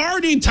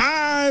party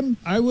time.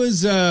 I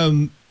was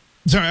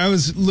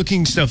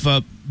looking stuff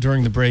up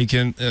during the break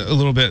and a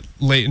little bit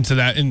late into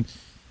that, and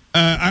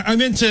I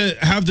meant to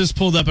have this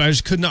pulled up. I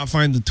just could not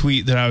find the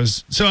tweet that I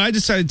was. So I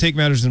decided to take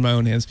matters in my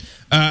own hands.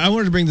 I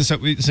wanted to bring this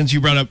up since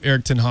you brought up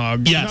Eric Ten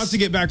Hag. Yes. Not to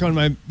get back on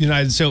my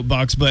United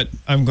soapbox, but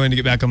I'm going to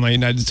get back on my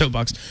United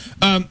soapbox.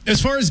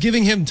 As far as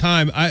giving him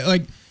time,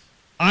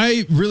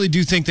 I really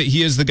do think that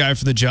he is the guy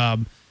for the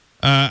job.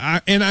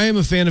 And I am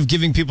a fan of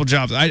giving people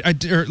jobs.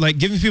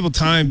 Giving people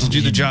time to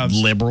do the jobs.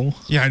 Liberal.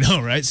 Yeah, I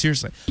know, right?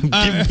 Seriously.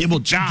 Giving people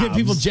jobs. Give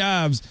people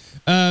jobs.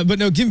 But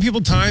no, giving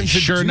people time to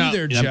do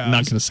their jobs. I'm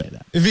not going to say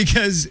that.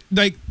 Because,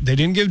 they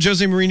didn't give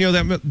Jose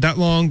Mourinho that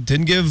long,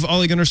 didn't give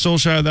Ole Gunnar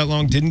Solskjaer that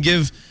long, didn't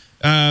give,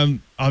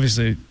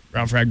 obviously,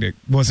 Ralph Ragnick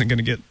wasn't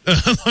going to get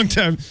a long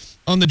time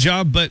on the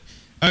job, but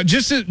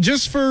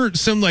just for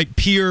some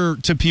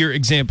peer-to-peer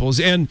examples,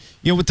 and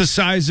with the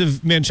size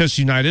of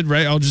Manchester United,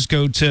 right? I'll just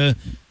go to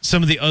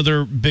some of the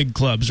other big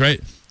clubs, right?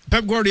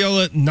 Pep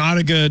Guardiola, not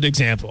a good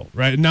example,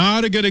 right?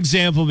 Not a good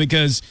example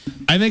because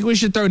I think we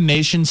should throw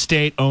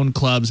nation-state-owned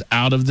clubs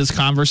out of this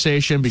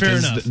conversation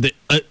because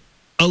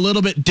a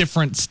little bit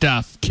different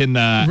stuff can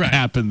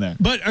happen there.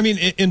 But I mean,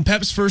 in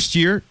Pep's first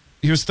year,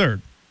 he was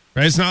third,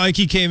 right? It's not like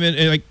he came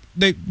in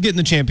they get in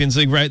the Champions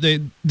League, right? They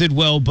did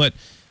well, but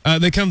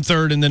they come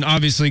third and then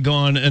obviously go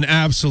on an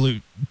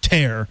absolute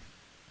tear,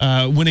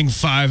 winning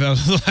 5 out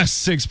of the last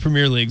 6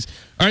 Premier Leagues.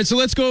 All right, so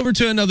let's go over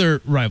to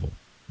another rival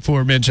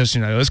for Manchester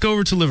United. Let's go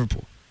over to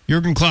Liverpool.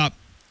 Jurgen Klopp,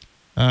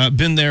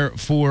 been there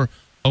for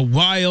a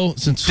while,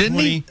 since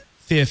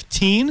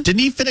 2015. Didn't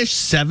he finish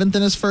 7th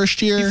in his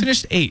first year? He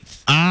finished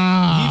 8th.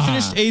 He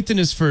finished 8th in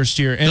his first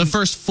year. And the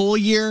first full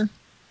year?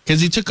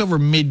 Because he took over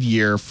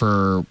mid-year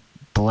for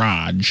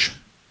Braj.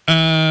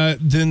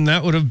 Then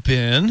that would have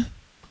been...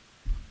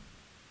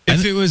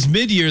 If it was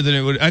mid-year, then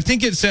it would... I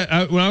think it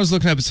said... when I was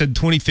looking up, it said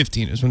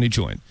 2015 is when he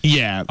joined.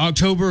 Yeah.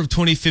 October of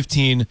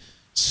 2015.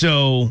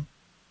 So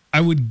I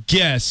would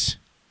guess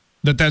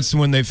that that's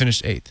when they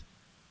finished 8th.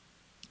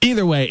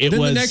 Either way, it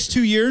was... the next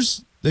 2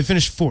 years, they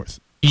finished 4th.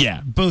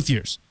 Yeah. Both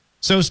years.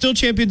 So still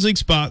Champions League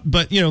spot,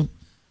 but,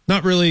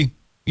 not really,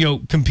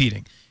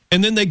 competing.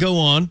 And then they go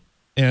on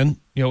and,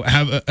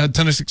 have a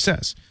ton of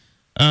success.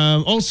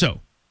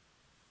 Also,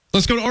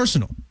 let's go to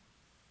Arsenal.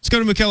 Let's go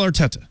to Mikel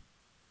Arteta.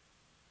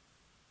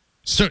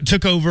 So,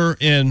 took over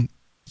in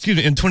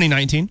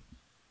 2019.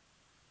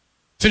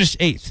 Finished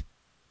 8th.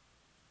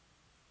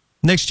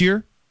 Next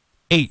year,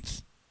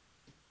 8th.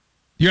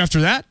 Year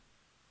after that,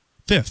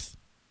 5th.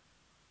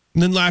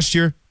 And then last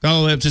year, got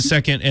all the way up to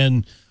 2nd,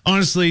 and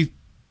honestly,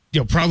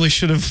 probably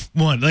should have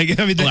won. They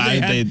kind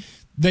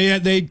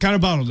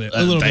of bottled it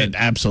a little bit.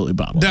 Absolutely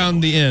bottled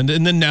down the end,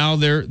 and then now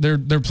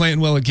they're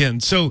playing well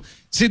again. So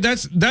see,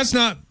 that's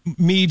not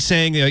me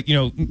saying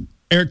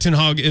Eric Ten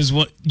Hag is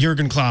what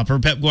Jurgen Klopp or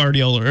Pep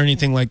Guardiola or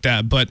anything like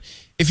that. But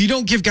if you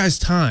don't give guys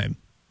time,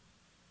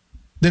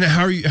 then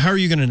how are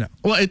you going to know?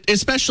 Well,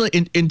 especially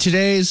in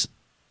today's,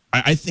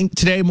 I think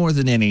today more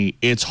than any,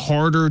 it's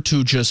harder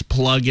to just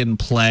plug and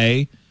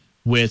play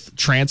with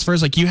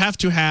transfers. Like, you have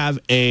to have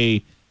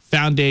a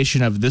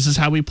foundation of this is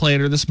how we play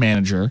under this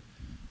manager.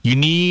 You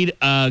need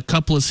a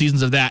couple of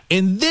seasons of that,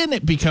 and then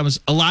it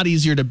becomes a lot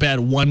easier to bed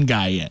one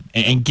guy in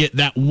and get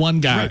that one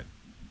guy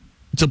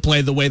to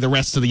play the way the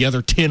rest of the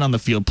other 10 on the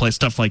field play,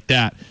 stuff like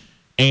that.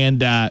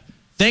 And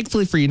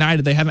Thankfully for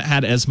United, they haven't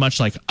had as much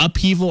like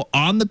upheaval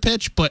on the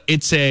pitch, but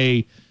it's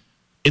a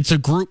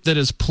group that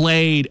has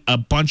played a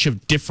bunch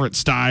of different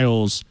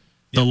styles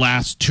the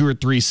last 2 or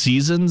 3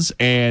 seasons,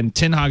 and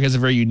Ten Hag has a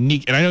very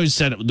unique, and I know he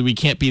said that we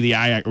can't be the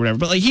Ajax or whatever,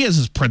 but like he has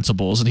his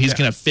principles, and he's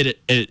going to fit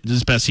it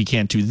as best he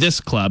can to this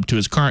club, to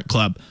his current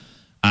club.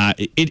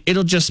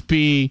 It'll just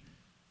be,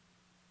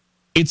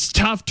 it's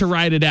tough to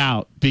write it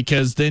out,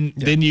 because then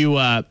you,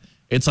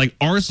 it's like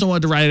Arsenal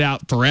had to write it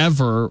out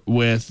forever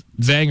with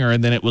Wenger,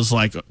 and then it was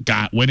like,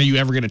 God, when are you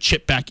ever going to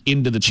chip back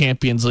into the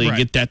Champions League,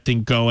 get that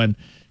thing going?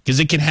 Because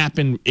it can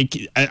happen.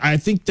 I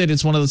think that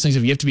it's one of those things,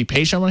 if you have to be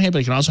patient on one hand, but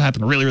it can also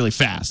happen really, really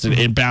fast.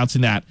 And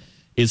bouncing that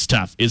is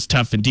tough. Is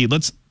tough indeed.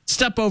 Let's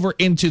step over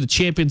into the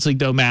Champions League,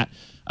 though, Matt.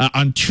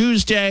 On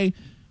Tuesday,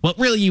 well,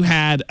 really you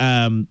had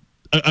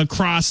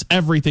across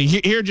everything.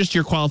 Here are just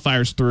your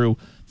qualifiers through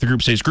the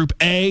group stage. Group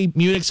A,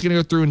 Munich's going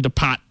to go through into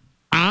pot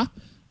A.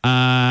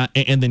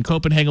 And then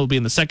Copenhagen will be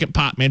in the second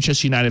pot.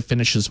 Manchester United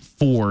finishes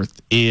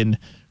 4th in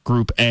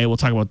Group A. We'll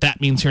talk about what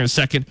that means here in a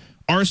second.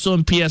 Arsenal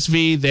and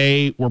PSV,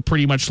 they were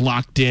pretty much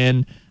locked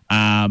in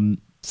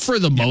for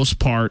the most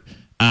part,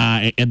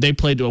 and they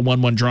played to a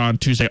 1-1 draw on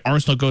Tuesday.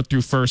 Arsenal go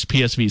through first,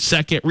 PSV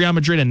second. Real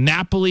Madrid and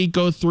Napoli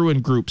go through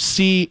in Group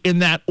C in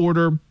that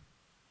order.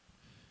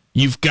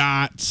 You've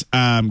got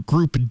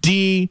Group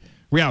D.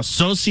 Real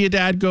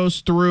Sociedad goes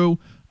through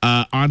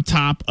on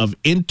top of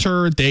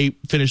Inter. They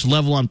finish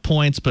level on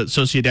points, but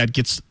Sociedad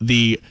gets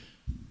the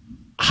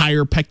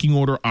higher pecking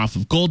order off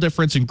of goal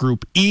difference. In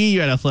Group E,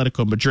 you had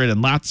Atletico Madrid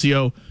and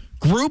Lazio.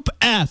 Group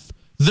F,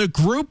 the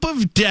group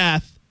of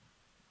death.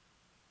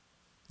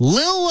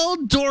 Little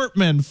old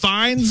Dortmund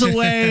finds a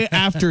way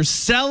after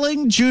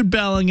selling Jude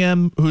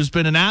Bellingham, who's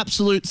been an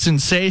absolute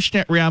sensation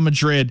at Real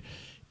Madrid.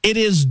 It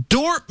is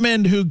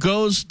Dortmund who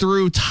goes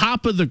through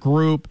top of the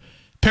group.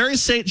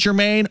 Paris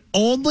Saint-Germain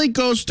only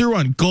goes through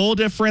on goal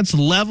difference,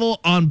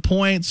 level on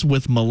points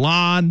with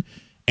Milan,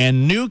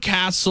 and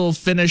Newcastle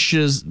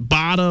finishes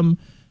bottom,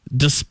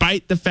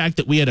 despite the fact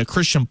that we had a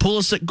Christian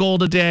Pulisic goal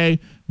today.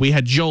 We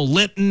had Joe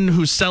Linton,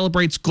 who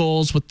celebrates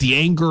goals with the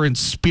anger and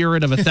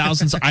spirit of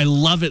 1,000. I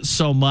love it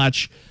so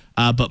much.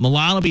 But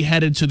Milan will be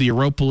headed to the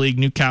Europa League.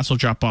 Newcastle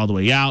drop all the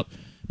way out.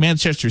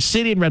 Manchester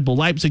City and Red Bull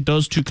Leipzig,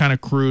 those two kind of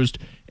cruised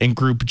in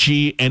Group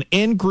G. And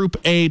in Group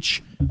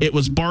H, it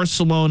was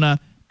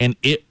Barcelona and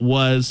it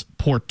was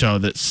Porto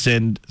that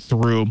send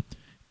through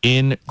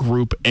in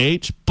Group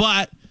H.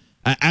 But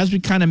as we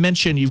kind of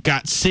mentioned, you've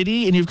got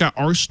City and you've got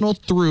Arsenal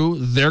through.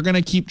 They're going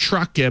to keep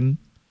trucking.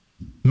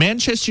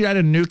 Manchester United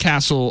and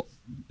Newcastle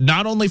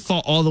not only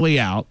fall all the way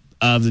out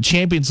of the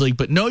Champions League,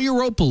 but no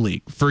Europa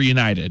League for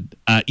United,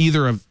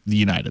 either of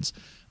the Uniteds.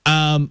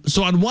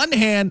 So on one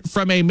hand,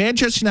 from a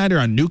Manchester United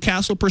or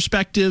Newcastle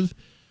perspective,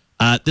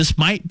 this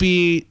might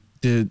be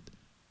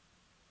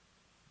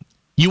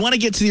you want to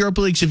get to the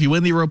Europa League. So if you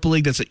win the Europa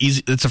League, that's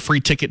a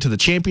free ticket to the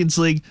Champions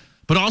League.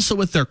 But also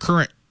with their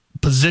current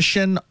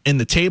position in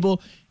the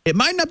table, it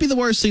might not be the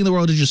worst thing in the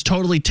world to just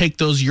totally take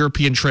those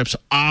European trips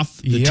off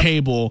the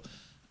table.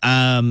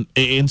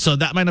 And so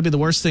that might not be the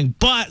worst thing,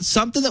 but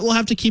something that we'll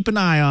have to keep an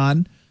eye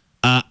on.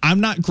 I'm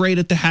not great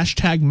at the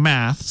hashtag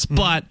maths,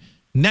 but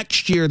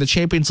next year the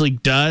Champions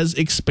League does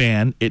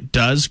expand. It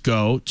does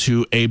go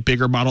to a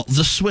bigger model,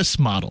 the Swiss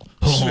model.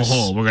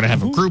 We're going to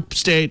have a group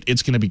state.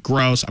 It's going to be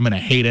gross. I'm going to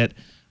hate it.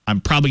 I'm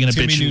probably going to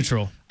bitch.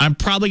 Neutral. I'm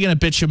probably going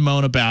to bitch and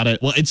moan about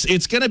it. Well,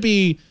 it's going to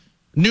be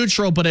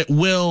neutral, but it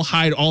will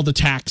hide all the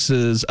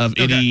taxes of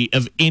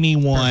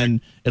anyone.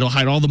 Perfect. It'll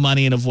hide all the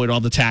money and avoid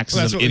all the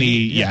taxes of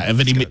any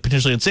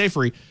potentially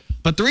unsavory.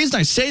 But the reason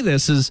I say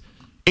this is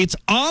it's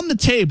on the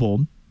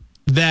table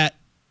that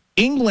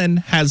England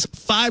has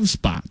 5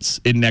 spots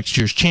in next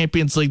year's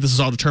Champions League. This is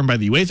all determined by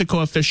the UEFA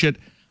coefficient.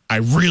 I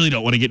really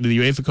don't want to get into the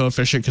UEFA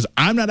coefficient because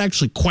I'm not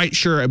actually quite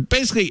sure.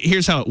 Basically,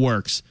 here's how it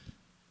works.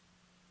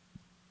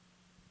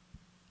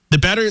 The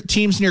better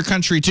teams in your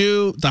country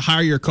do, the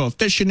higher your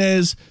coefficient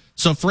is.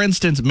 So, for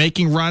instance,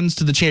 making runs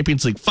to the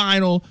Champions League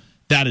final,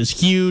 that is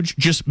huge.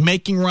 Just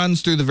making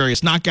runs through the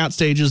various knockout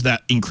stages,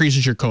 that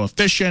increases your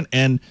coefficient.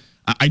 And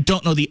I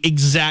don't know the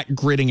exact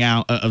gridding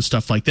out of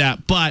stuff like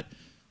that. But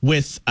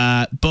with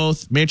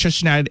both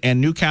Manchester United and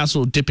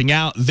Newcastle dipping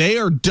out, they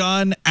are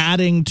done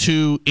adding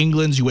to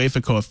England's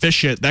UEFA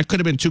coefficient. That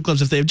could have been 2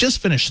 clubs if they have just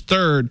finished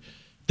 3rd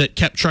that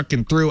kept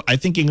trucking through. I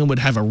think England would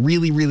have a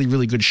really, really,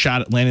 really good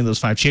shot at landing those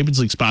 5 Champions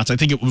League spots. I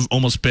think it would have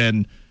almost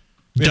been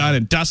done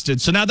and dusted.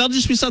 So now that'll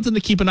just be something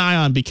to keep an eye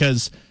on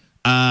because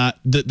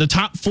the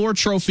top 4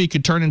 trophy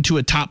could turn into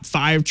a top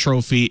 5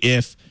 trophy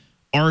if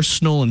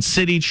Arsenal and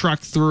City truck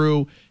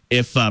through,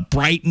 if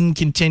Brighton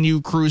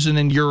continue cruising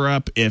in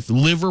Europe, if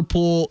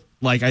Liverpool,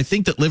 I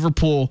think that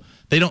Liverpool,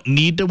 they don't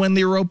need to win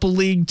the Europa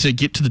League to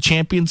get to the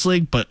Champions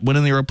League, but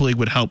winning the Europa League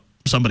would help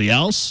somebody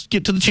else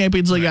get to the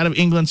Champions League out of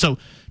England. So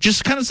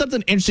just kind of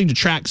something interesting to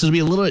track. So it'll be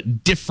a little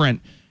bit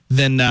different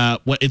than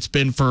what it's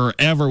been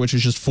forever, which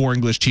is just 4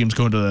 English teams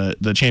going to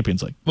the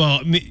Champions League.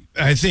 Well,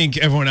 I think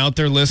everyone out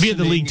there listening,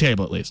 via the league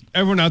table at least,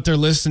 everyone out there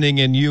listening,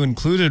 and you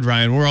included,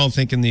 Ryan, we're all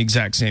thinking the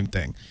exact same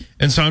thing.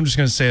 And so I'm just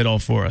going to say it all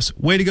for us.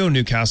 Way to go,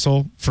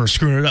 Newcastle, for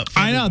screwing it up.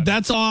 I know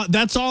that's all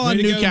on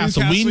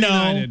Newcastle. We know.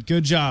 United.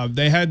 Good job.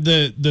 They had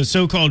the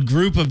so-called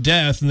group of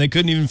death, and they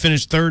couldn't even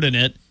finish third in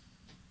it.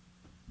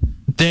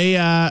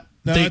 No,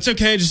 it's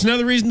okay. Just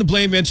another reason to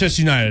blame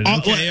Manchester United.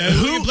 Okay,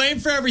 who you blame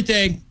for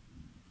everything?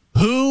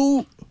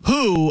 Who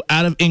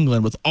out of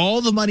England, with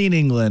all the money in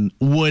England,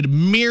 would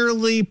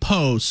merely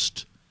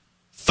post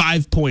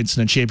 5 points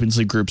in a Champions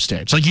League group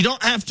stage? Like, you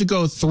don't have to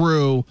go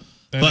through,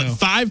 but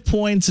 5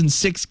 points in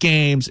 6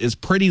 games is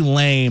pretty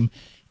lame.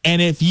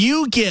 And if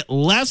you get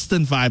less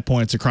than 5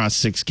 points across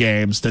 6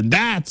 games, then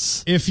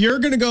that's if you're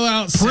going to go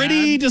out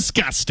pretty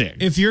disgusting.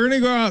 If you're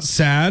going to go out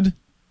sad,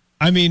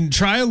 I mean,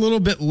 try a little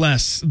bit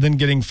less than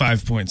getting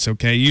 5 points.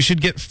 Okay, you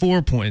should get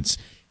 4 points.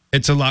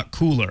 It's a lot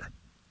cooler.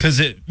 Because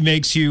it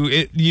makes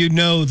you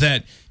know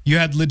that you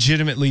had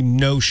legitimately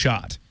no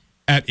shot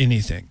at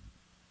anything.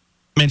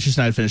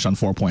 Manchester United finished on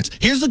 4 points.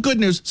 Here's the good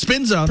news.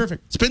 Spin zone.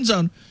 Perfect. Spin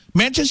zone.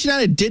 Manchester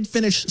United did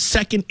finish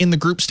second in the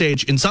group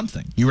stage in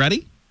something. You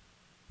ready?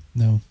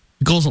 No.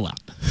 Goals allowed.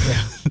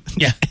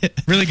 Yeah.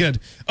 Really good.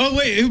 Oh,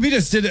 wait. Who beat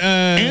us? Did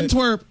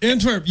Antwerp.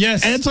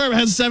 Yes. Antwerp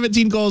has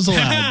 17 goals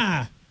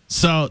allowed.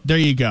 So there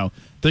you go.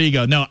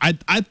 No,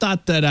 I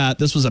thought that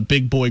this was a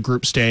big boy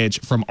group stage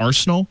from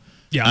Arsenal.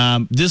 Yeah.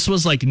 This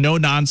was like no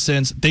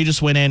nonsense. They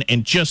just went in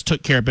and just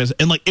took care of business.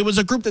 And like, it was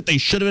a group that they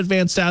should have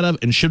advanced out of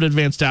and should have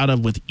advanced out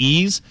of with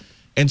ease.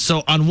 And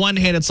so on one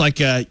hand, it's like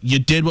you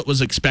did what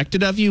was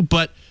expected of you,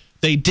 but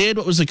they did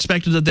what was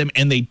expected of them,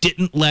 and they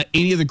didn't let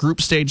any of the group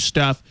stage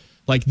stuff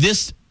like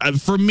this.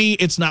 For me,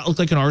 it's not looked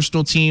like an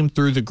Arsenal team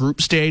through the group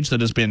stage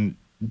that has been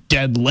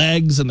dead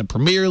legs in the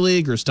Premier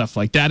League or stuff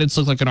like that. It's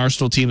looked like an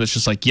Arsenal team that's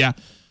just like, yeah,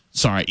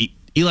 sorry.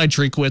 Eli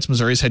Drinkwitz,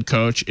 Missouri's head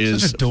coach,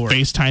 is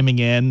FaceTiming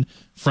in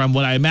from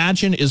what I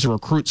imagine is a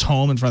recruit's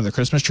home in front of the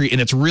Christmas tree,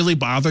 and it's really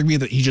bothering me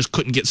that he just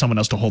couldn't get someone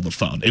else to hold the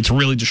phone. It's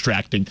really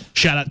distracting.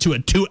 Shout out to a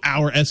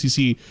 2-hour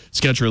SEC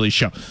schedule release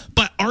show.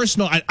 But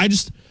Arsenal,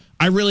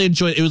 I really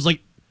enjoyed it. It was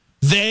like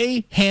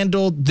they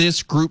handled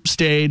this group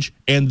stage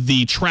and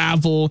the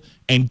travel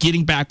and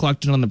getting back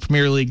locked in on the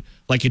Premier League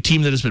like a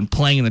team that has been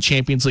playing in the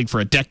Champions League for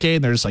a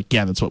decade. They're just like,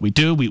 yeah, that's what we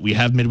do. We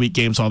have midweek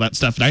games, all that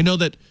stuff. And I know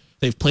that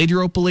they've played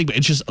Europa League, but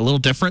it's just a little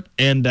different.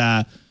 And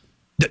that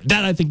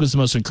I think was the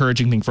most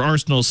encouraging thing for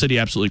Arsenal. City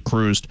absolutely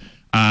cruised.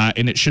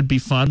 And it should be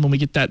fun when we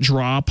get that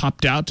draw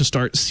popped out to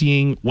start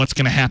seeing what's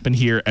going to happen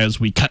here as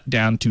we cut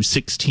down to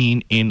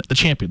 16 in the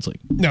Champions League.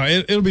 No,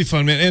 it'll be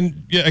fun, man.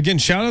 And yeah, again,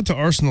 shout out to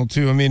Arsenal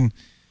too. I mean,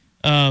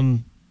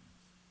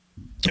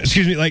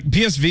 excuse me, like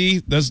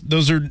PSV,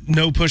 those are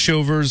no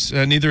pushovers.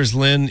 Neither is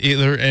Lille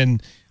either,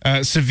 and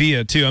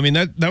Sevilla too. I mean,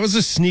 that was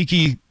a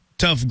sneaky,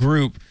 tough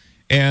group.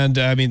 And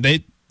I mean,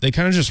 they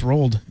kind of just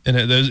rolled, and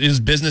it is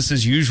business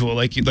as usual,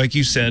 like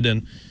you said.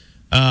 And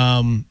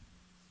I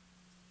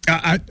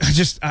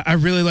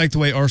really like the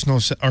way Arsenal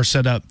are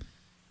set up.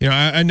 You know,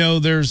 I know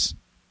there's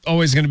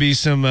always going to be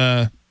some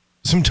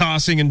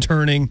tossing and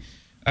turning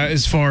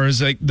as far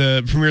as like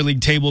the Premier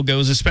League table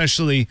goes,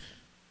 especially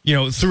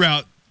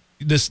throughout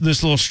this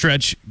little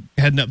stretch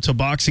heading up to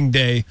Boxing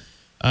Day.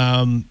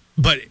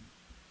 But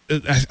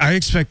I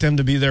expect them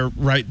to be there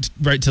right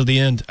till the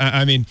end.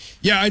 I mean,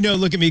 yeah, I know.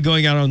 Look at me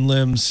going out on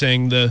limbs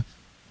saying the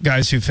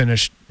guys who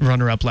finished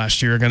runner-up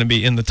last year are going to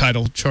be in the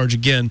title charge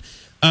again.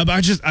 But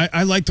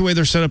I like the way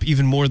they're set up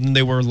even more than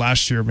they were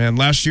last year, man.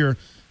 Last year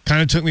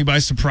kind of took me by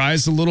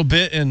surprise a little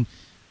bit, and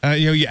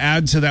you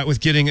add to that with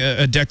getting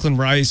a Declan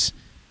Rice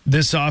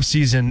this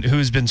offseason, who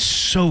has been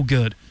so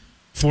good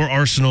for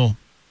Arsenal,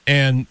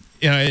 and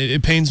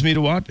it pains me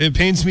to watch. It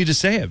pains me to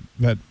say it,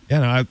 but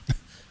I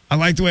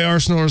like the way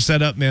Arsenal are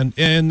set up, man.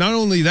 And not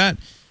only that,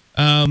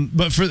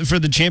 but for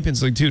the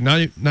Champions League too. Not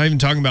even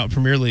talking about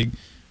Premier League,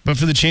 but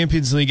for the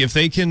Champions League, if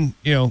they can,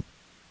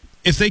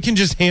 if they can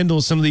just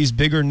handle some of these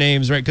bigger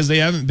names, right? Because they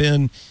haven't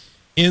been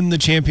in the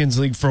Champions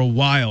League for a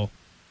while.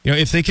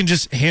 If they can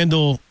just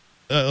handle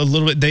a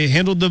little bit, they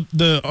handled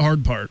the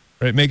hard part,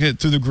 right? Make it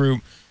through the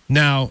group.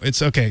 Now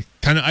it's okay,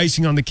 kind of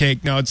icing on the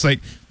cake. Now it's like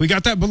we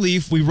got that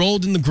belief, we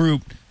rolled in the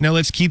group. Now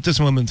let's keep this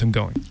momentum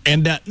going.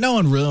 And no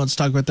one really wants to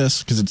talk about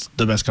this because it's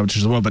the best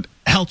competition in the world, but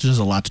health just has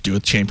a lot to do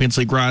with Champions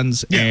League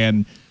runs,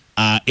 and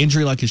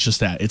injury luck is just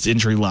that. It's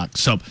injury luck.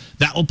 So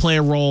that will play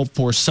a role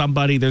for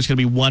somebody. There's going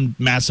to be one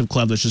massive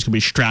club that's just going to be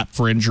strapped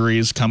for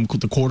injuries come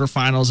the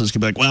quarterfinals. It's going to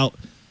be like, well,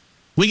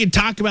 we can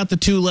talk about the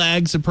 2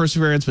 legs and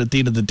perseverance, but at the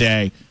end of the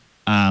day,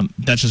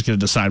 that's just going to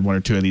decide 1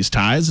 or 2 of these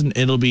ties, and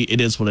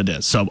it is what it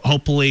is. So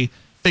hopefully,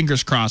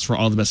 fingers crossed for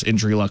all the best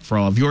injury luck for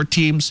all of your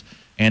teams,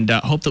 and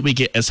hope that we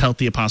get as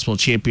healthy as possible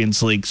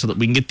Champions League so that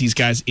we can get these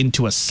guys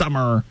into a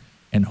summer,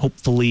 and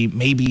hopefully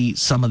maybe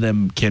some of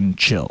them can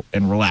chill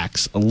and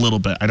relax a little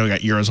bit. I know we got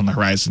Euros on the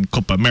horizon,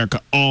 Copa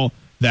America, all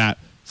that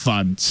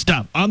fun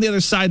stuff. On the other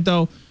side,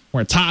 though, we're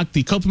going to talk.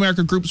 The Copa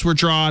America groups were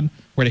drawn.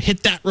 We're going to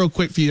hit that real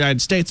quick for the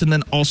United States, and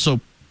then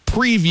also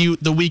preview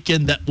the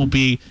weekend that will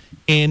be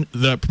in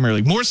the Premier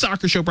League. More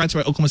Soccer Show brought to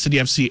you by Oklahoma City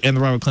FC and the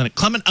Broadway Clinic.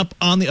 Coming up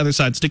on the other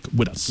side. Stick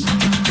with us.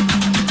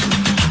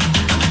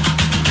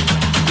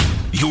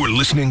 You're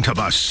listening to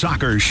The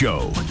Soccer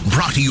Show,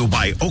 brought to you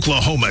by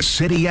Oklahoma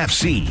City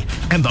FC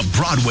and the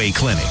Broadway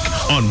Clinic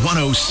on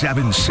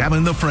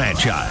 107.7 The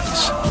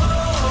Franchise.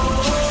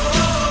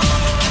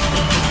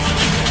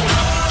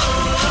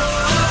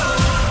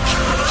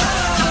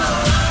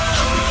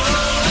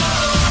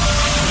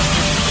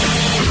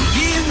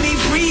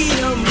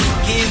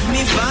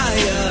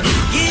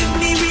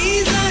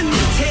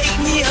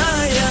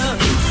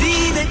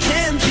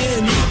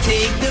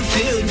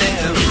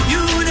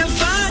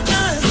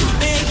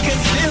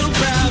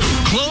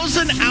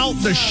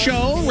 The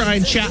show,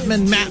 Ryan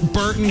Chapman, Matt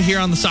Burton here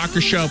on the Soccer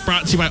Show,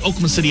 brought to you by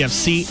Oklahoma City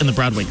FC and the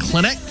Broadway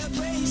Clinic.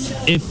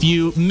 If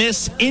you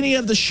miss any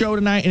of the show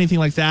tonight, anything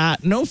like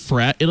that, no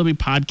fret. It'll be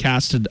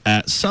podcasted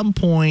at some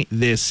point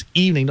this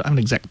evening. Don't have an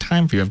exact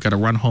time for you. I've got to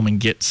run home and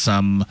get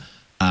some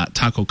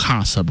taco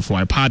casa before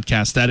I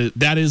podcast.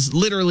 That is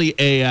literally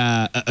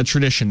a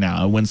tradition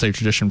now, a Wednesday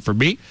tradition for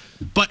me.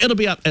 But it'll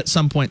be up at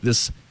some point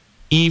this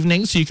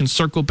evening, so you can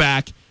circle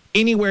back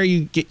anywhere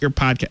you get your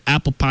podcast,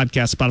 Apple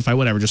Podcast, Spotify,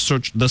 whatever. Just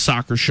search The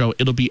Soccer Show.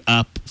 It'll be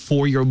up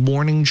for your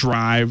morning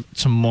drive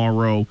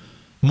tomorrow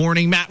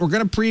morning. Matt, we're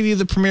going to preview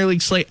the Premier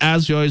League slate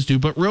as we always do,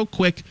 but real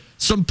quick,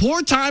 some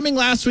poor timing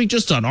last week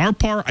just on our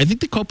part. I think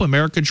the Copa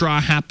America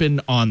draw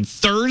happened on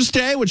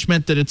Thursday, which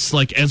meant that it's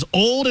like as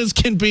old as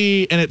can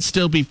be and it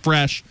still be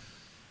fresh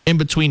in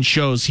between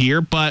shows here.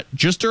 But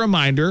just a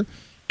reminder,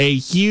 a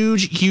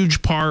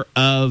huge part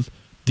of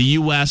the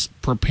U.S.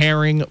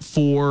 preparing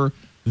for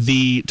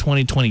the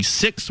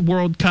 2026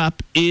 World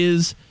Cup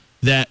is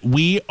that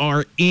we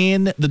are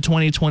in the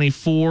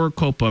 2024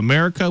 Copa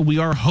America. We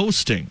are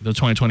hosting the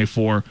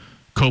 2024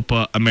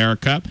 Copa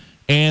America,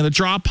 and the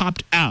draw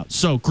popped out.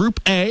 So Group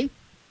A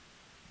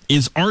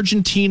is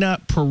Argentina,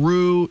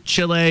 Peru,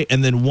 Chile,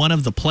 and then one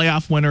of the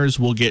playoff winners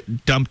will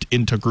get dumped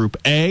into Group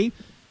A.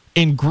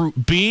 In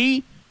Group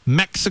B,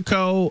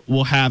 Mexico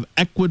will have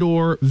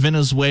Ecuador,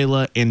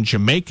 Venezuela, and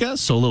Jamaica.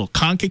 So a little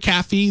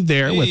CONCACAF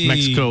there with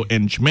Mexico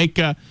and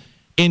Jamaica.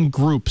 In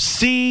Group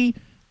C,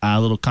 a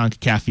little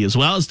CONCACAF as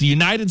well, as the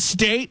United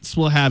States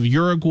will have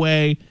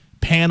Uruguay,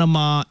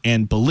 Panama,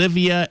 and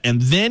Bolivia.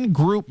 And then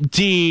Group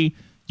D,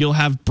 you'll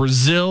have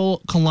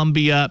Brazil,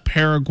 Colombia,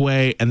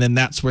 Paraguay, and then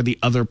that's where the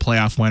other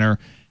playoff winner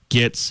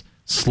gets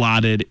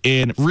slotted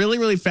in. Really,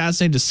 really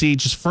fascinating to see.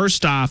 Just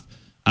first off,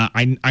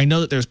 I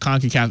know that there's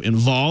CONCACAF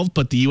involved,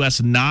 but the U.S.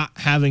 not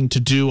having to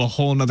do a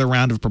whole another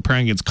round of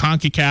preparing against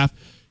CONCACAF.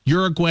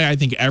 Uruguay, I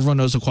think everyone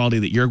knows the quality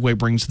that Uruguay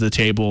brings to the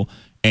table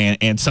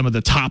and some of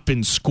the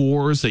top-end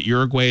scores that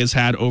Uruguay has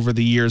had over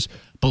the years.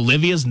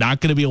 Bolivia is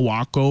not going to be a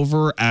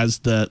walkover as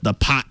the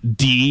Pot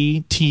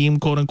D team,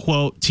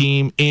 quote-unquote,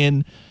 team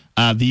in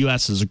the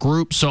U.S. as a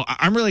group. So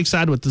I'm really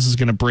excited what this is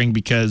going to bring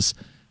because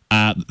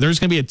there's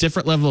going to be a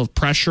different level of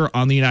pressure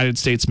on the United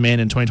States men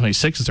in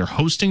 2026 as they're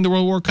hosting the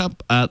World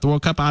Cup,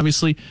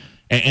 obviously.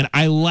 And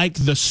I like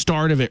the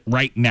start of it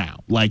right now.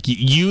 Like,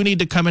 you need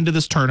to come into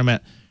this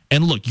tournament,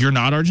 and look, you're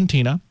not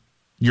Argentina.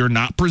 You're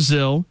not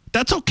Brazil.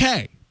 That's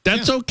okay.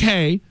 That's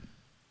okay,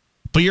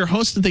 but you're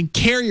hosting, then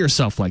carry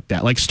yourself like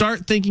that. Like,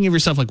 start thinking of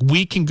yourself like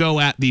we can go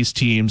at these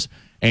teams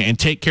and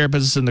take care of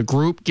business in the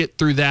group, get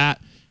through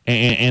that,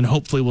 and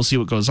hopefully we'll see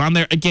what goes on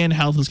there. Again,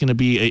 health is going to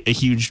be a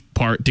huge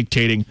part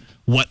dictating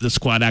what the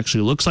squad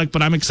actually looks like,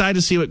 but I'm excited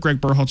to see what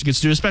Greg Berhalter gets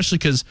to do, especially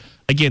because,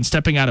 again,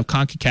 stepping out of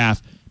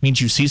CONCACAF means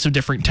you see some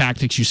different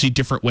tactics, you see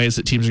different ways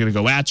that teams are going to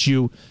go at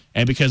you,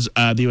 and because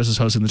the U.S. is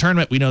hosting the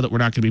tournament, we know that we're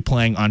not going to be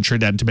playing on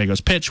Trinidad and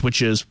Tobago's pitch,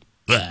 which is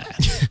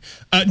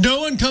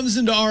no one comes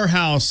into our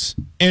house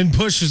and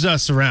pushes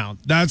us around.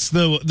 That's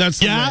the way.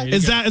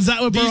 Is that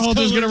what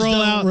Berhalter's going to roll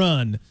out?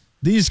 Run.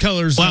 These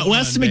colors. Well,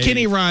 Weston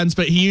McKinney runs,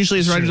 but he usually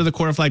is running to the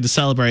corner flag to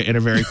celebrate in a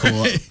very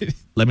cool.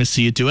 Let me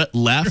see you do it.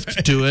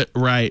 Left, do it.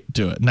 Right,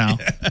 do it. Now,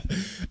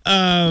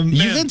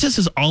 Juventus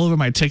is all over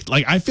my TikTok.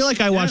 Like, I feel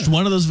like I watched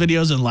one of those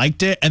videos and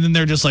liked it, and then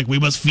they're just like, we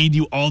must feed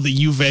you all the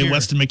Juve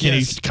Weston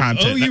McKinney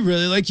content. Oh, you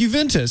really like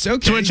Juventus?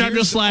 Okay. To which I'm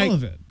just like,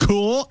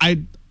 cool.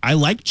 I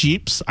like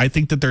Jeeps. I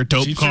think that they're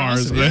dope Jeeps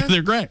cars. Awesome. Yeah.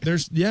 They're great.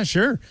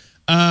 Sure.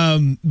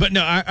 But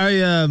no,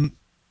 I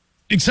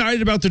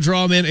excited about the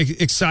draw, man.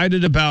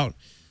 Excited about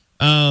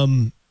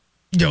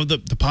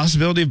the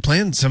possibility of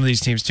playing some of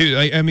these teams too.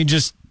 I mean,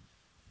 just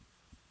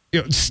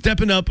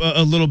stepping up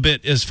a little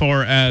bit as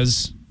far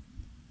as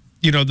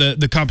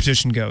the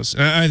competition goes.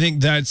 I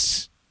think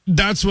that's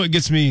what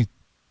gets me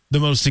the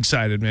most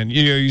excited, man.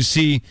 You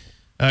see,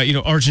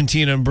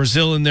 Argentina and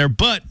Brazil in there,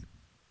 but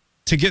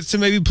to get to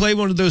maybe play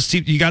one of those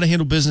teams, you got to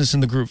handle business in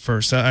the group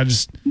first.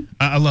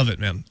 I love it,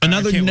 man.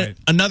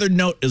 Another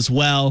note as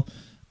well.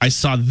 I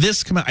saw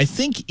this come out. I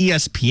think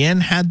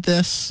ESPN had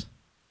this.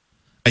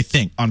 I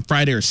think on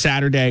Friday or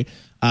Saturday.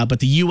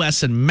 But the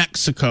U.S. and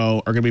Mexico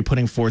are going to be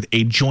putting forth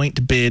a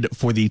joint bid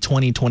for the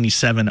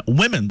 2027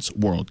 Women's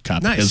World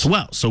Cup as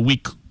well. So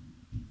we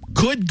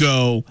could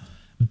go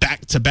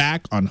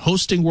back-to-back on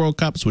hosting World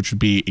Cups, which would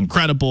be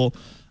incredible.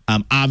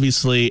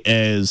 Obviously,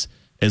 as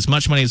as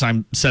much money as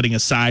I'm setting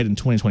aside in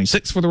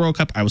 2026 for the World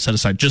Cup, I will set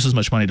aside just as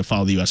much money to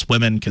follow the U.S.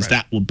 women, because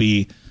that will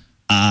be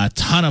a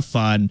ton of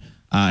fun.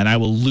 And I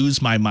will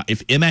lose my mind.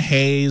 If Emma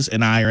Hayes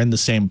and I are in the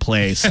same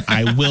place,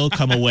 I will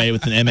come away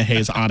with an Emma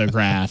Hayes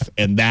autograph,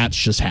 and that's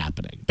just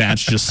happening.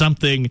 That's just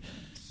something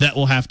that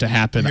will have to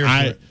happen.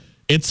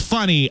 It's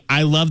funny.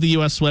 I love the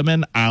U.S.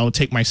 women. I'll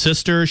take my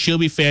sister. She'll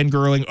be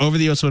fangirling over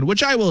the U.S. women,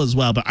 which I will as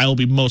well, but I will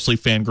be mostly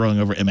fangirling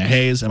over Emma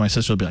Hayes, and my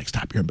sister will be like,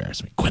 stop, you're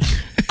embarrassing me. Quit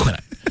it. Quit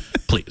it.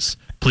 Please.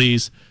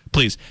 Please.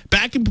 Please.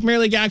 Back in Premier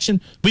League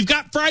action, we've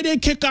got Friday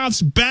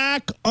kickoffs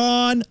back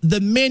on the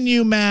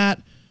menu,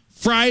 Matt.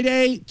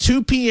 Friday,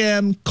 2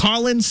 p.m.,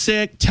 call in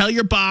sick, tell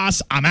your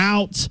boss, I'm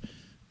out.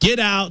 Get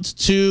out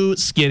to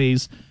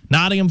Skinnies,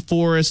 Nottingham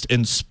Forest,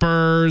 and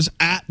Spurs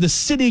at the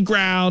City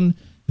Ground.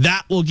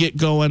 That will get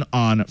going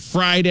on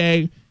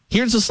Friday.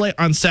 Here's the slate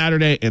on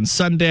Saturday and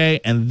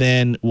Sunday, and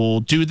then we'll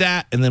do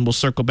that, and then we'll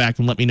circle back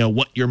and let me know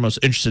what you're most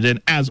interested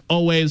in. As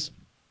always,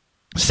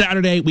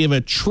 Saturday, we have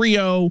a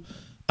trio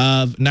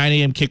of 9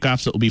 a.m.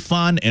 kickoffs that will be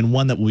fun, and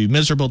one that will be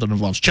miserable that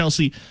involves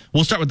Chelsea.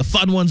 We'll start with the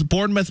fun ones.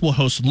 Bournemouth will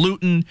host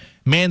Luton.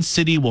 Man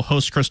City will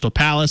host Crystal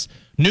Palace.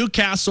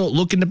 Newcastle,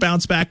 looking to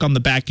bounce back on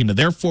the back end of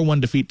their 4-1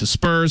 defeat to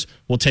Spurs,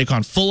 will take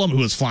on Fulham,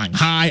 who is flying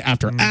high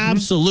after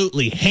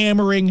absolutely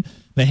hammering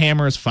the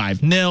Hammers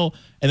 5-0.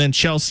 And then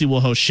Chelsea will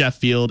host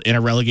Sheffield in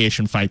a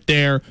relegation fight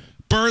there.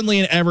 Burnley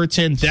and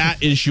Everton,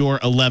 that is your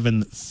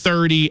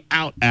 11:30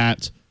 out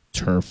at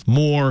Turf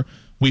Moor.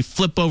 We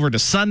flip over to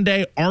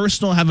Sunday.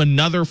 Arsenal have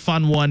another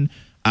fun one.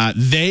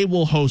 They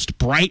will host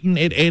Brighton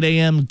at 8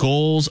 a.m.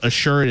 Goals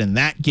assured in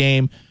that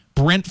game.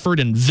 Brentford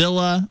and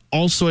Villa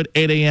also at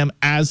 8 a.m.,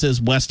 as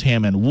is West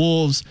Ham and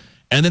Wolves.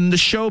 And then the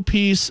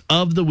showpiece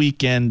of the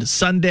weekend,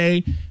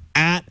 Sunday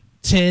at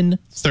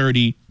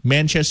 10:30,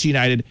 Manchester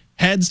United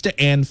heads to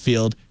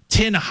Anfield.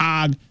 Ten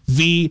Hag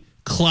v.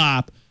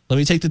 Klopp. Let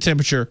me take the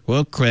temperature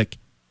real quick.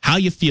 How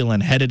you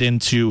feeling headed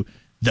into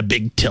the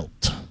big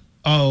tilt?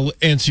 I'll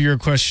answer your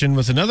question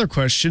with another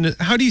question.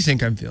 How do you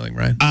think I'm feeling,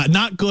 Ryan?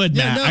 Not good,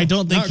 Matt. No, I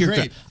don't think you're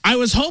great. good. I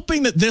was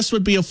hoping that this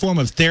would be a form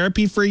of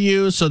therapy for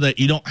you so that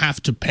you don't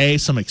have to pay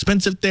some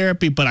expensive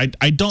therapy, but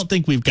I don't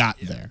think we've got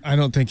there. I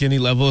don't think any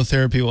level of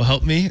therapy will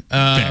help me.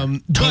 Fair.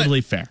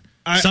 Totally fair.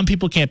 Some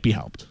people can't be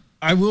helped.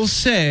 I will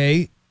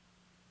say,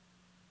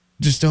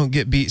 just don't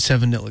get beat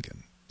 7-0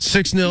 again.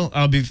 6-0,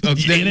 I'll be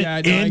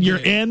okay. You're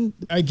in.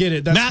 I get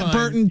it. That's Matt fine.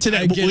 Burton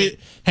today.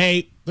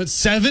 Hey, but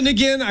 7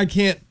 again, I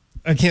can't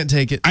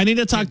take it. I need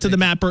to talk to the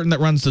Matt Burton that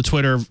runs the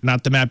Twitter,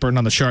 not the Matt Burton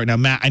on the show right now.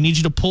 Matt, I need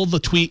you to pull the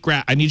tweet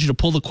I need you to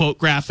pull the quote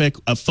graphic,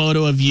 a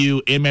photo of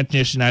you in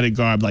Manchester United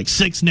garb, like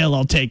 6-0,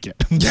 I'll take it.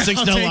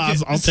 6-0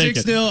 loss, I'll take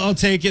it. 6-0, I'll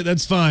take it.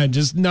 That's fine.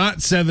 Just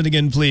not 7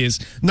 again, please.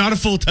 Not a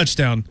full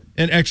touchdown.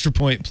 An extra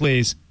point,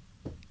 please.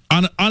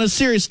 On a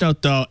serious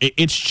note, though,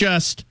 it's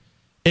just...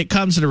 It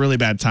comes at a really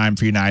bad time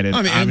for United.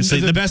 I mean,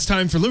 obviously, the best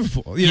time for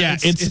Liverpool.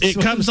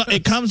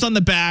 It comes on the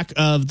back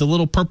of the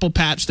little purple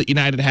patch that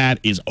United had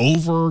is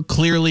over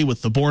clearly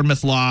with the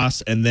Bournemouth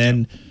loss, and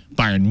then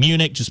Bayern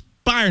Munich.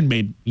 Bayern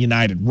made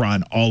United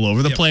run all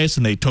over the place,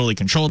 and they totally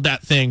controlled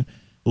that thing.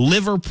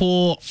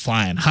 Liverpool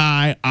flying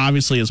high,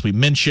 obviously, as we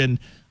mentioned.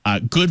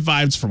 Good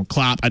vibes from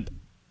Klopp.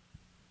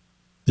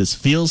 This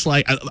feels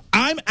like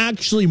I'm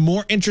actually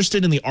more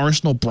interested in the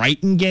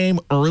Arsenal-Brighton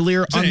game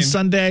earlier on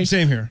Sunday.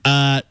 Same here.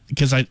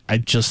 Because I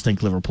just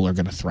think Liverpool are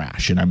going to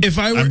thrash, and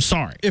I'm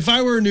sorry. If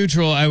I were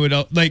neutral, I would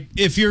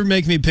if you're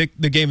making me pick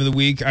the game of the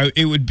week,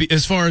 it would be,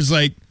 as far as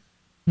like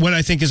what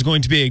I think is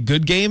going to be a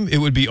good game, it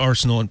would be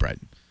Arsenal and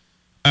Brighton.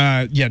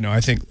 I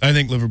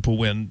think Liverpool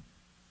win.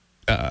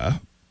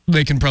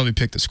 They can probably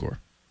pick the score,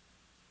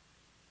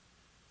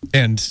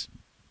 and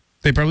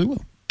they probably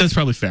will. That's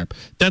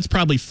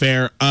probably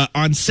fair.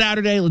 On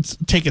Saturday, let's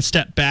take a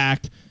step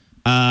back.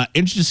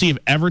 Interested to see if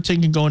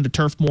Everton can go into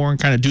Turf Moor and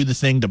kind of do the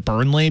thing to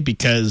Burnley,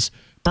 because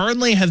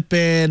Burnley have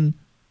been...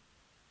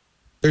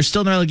 They're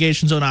still in the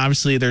relegation zone,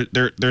 obviously.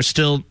 They're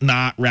still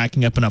not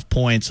racking up enough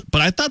points.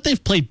 But I thought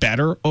they've played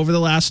better over the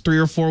last 3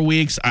 or 4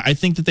 weeks. I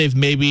think that they've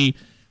maybe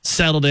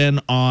settled in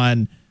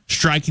on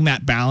striking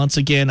that balance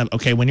again of,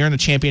 okay, when you're in the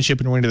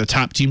championship and you're into the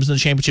top teams in the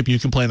championship, you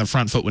can play on the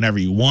front foot whenever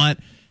you want.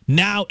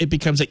 Now it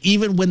becomes like,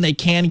 even when they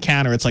can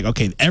counter, it's like,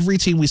 okay, every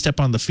team we step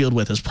on the field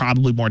with is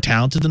probably more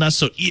talented than us.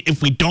 So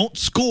if we don't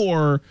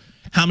score,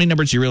 how many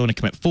numbers do you really want to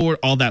commit forward?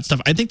 All that stuff.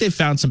 I think they've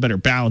found some better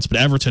balance, but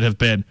Everton have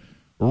been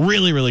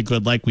really, really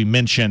good, like we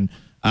mentioned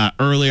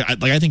earlier.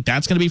 I think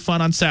that's going to be fun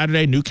on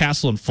Saturday.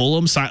 Newcastle and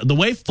Fulham. The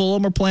way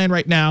Fulham are playing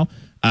right now,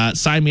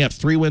 sign me up.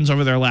 3 wins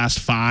over their last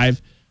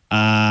 5.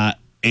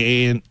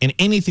 And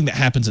anything that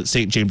happens at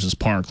St. James's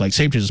Park, like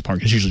St. James's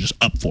Park is usually just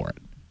up for it.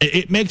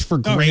 It makes for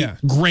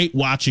great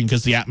watching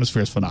because the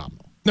atmosphere is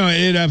phenomenal. No,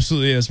 it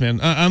absolutely is,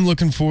 man. I'm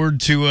looking forward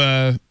to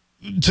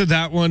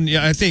that one.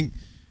 Yeah, I think,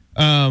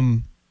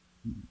 the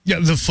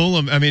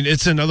Fulham. I mean,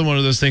 it's another one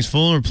of those things.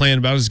 Fulham are playing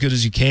about as good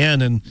as you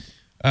can,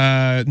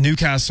 and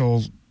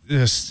Newcastle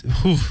just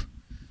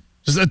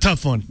a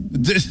tough one.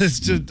 It's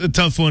just a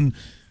tough one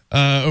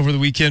over the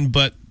weekend.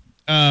 But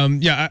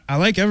I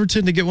like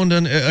Everton to get one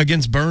done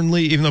against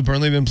Burnley, even though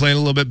Burnley have been playing a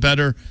little bit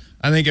better.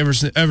 I think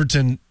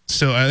Everton,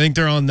 so I think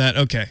they're on that.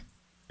 Okay,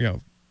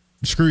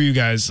 screw you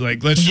guys.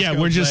 Like, let's just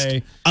we're just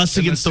us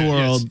against the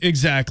world. Yes,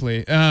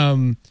 exactly.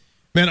 Man,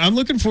 I'm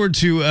looking forward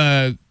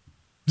to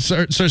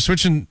start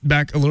switching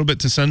back a little bit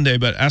to Sunday,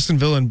 but Aston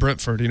Villa and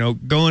Brentford,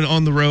 going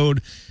on the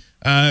road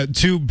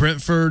to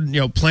Brentford,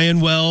 playing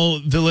well.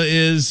 Villa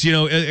is,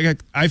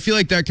 I feel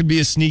like that could be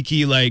a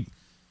sneaky,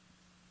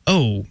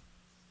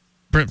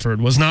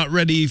 Brentford was not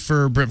ready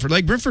for Brentford.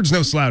 Like, Brentford's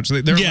no slouch.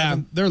 They're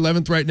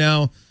 11th right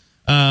now.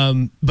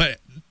 But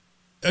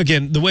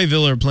again, the way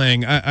Villa are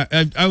playing,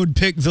 I would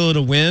pick Villa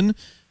to win,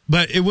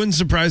 but it wouldn't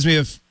surprise me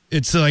if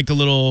it's like a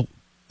little,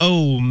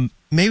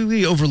 maybe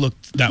we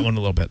overlooked that one a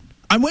little bit.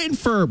 I'm waiting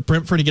for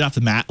Brentford to get off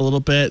the mat a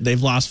little bit.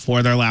 They've lost 4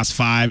 of their last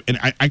 5, and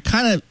I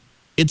kind of,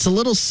 it's a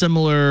little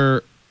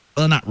similar.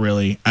 Well, not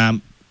really.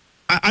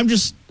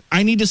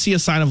 I need to see a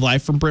sign of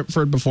life from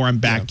Brentford before I'm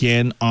back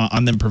in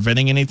on them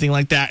preventing anything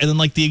like that. And then,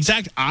 like, the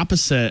exact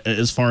opposite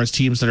as far as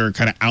teams that are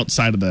kind of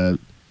outside of the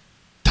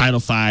title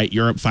fight,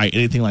 Europe fight,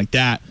 anything like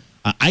that.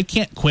 I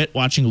can't quit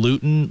watching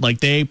Luton. Like,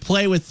 they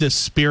play with this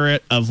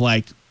spirit of,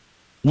 like,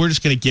 we're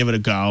just going to give it a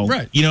go.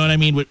 Right. You know what I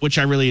mean? Which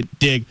I really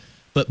dig.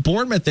 But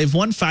Bournemouth, they've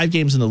won 5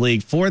 games in the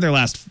league. 4 of their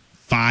last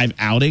 5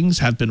 outings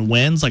have been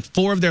wins. Like,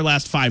 4 of their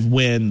last 5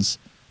 wins,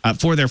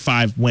 4 of their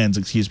 5 wins,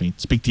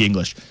 speak the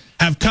English,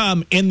 have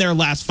come in their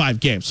last 5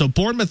 games. So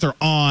Bournemouth are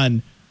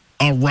on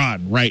a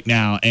run right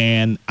now.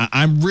 And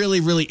I'm really,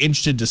 really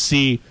interested to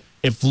see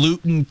if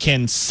Luton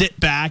can sit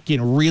back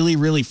and really,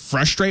 really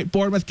frustrate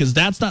Bournemouth, because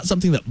that's not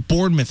something that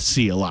Bournemouth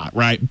see a lot,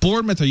 right?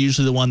 Bournemouth are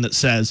usually the one that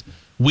says,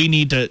 we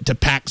need to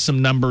pack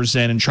some numbers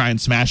in and try and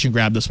smash and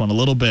grab this one a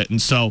little bit.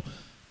 And so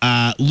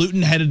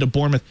Luton headed to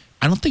Bournemouth.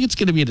 I don't think it's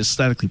going to be an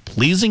aesthetically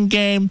pleasing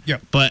game,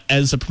 but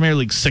as a Premier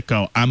League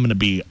sicko, I'm going to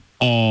be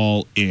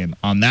all in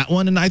on that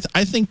one. And I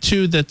think,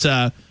 too, that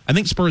I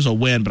think Spurs will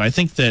win, but I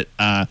think that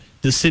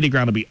the City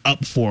Ground will be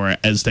up for it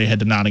as they head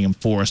to Nottingham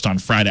Forest on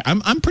Friday.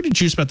 I'm pretty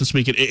juiced about this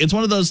weekend. It's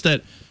one of those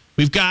that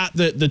we've got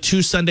the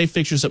 2 Sunday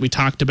fixtures that we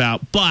talked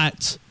about,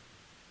 but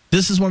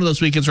this is one of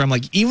those weekends where I'm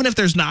like, even if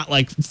there's not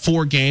like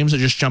 4 games that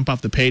just jump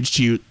off the page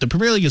to you, the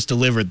Premier League is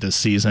delivered this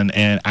season,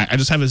 and I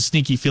just have a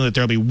sneaky feeling that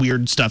there'll be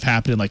weird stuff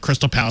happening, like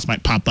Crystal Palace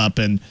might pop up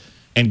and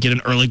get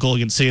an early goal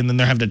against City, and then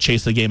they're having to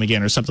chase the game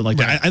again or something like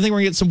that. I think we're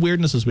going to get some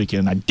weirdness this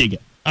weekend, and I dig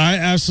it. I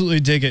absolutely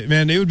dig it,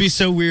 man. It would be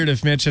so weird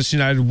if Manchester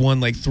United won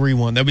like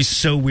 3-1. That'd be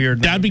so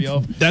weird. That'd be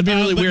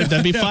really weird.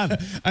 That'd be fun.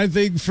 I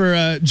think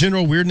for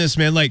general weirdness,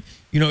 man, like,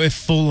 if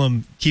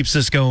Fulham keeps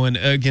this going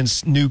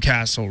against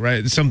Newcastle, right?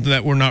 It's something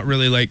that we're not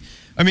really like.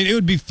 I mean, it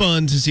would be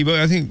fun to see, but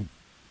I think,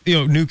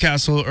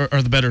 Newcastle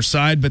are the better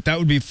side, but that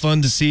would be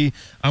fun to see.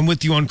 I'm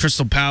with you on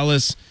Crystal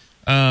Palace.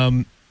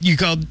 You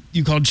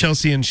called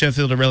Chelsea and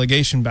Sheffield a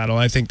relegation battle.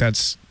 I think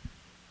that's,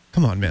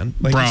 come on, man.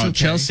 Like, bro, okay.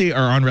 Chelsea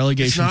are on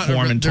relegation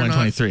form in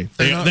 2023.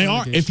 They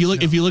are. If you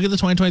look at the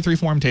 2023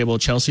 form table,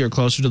 Chelsea are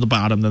closer to the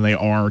bottom than they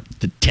are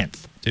the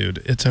 10th. Dude,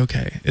 it's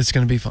okay. It's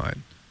going to be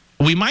fine.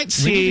 We might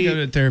see. We need to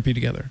go to therapy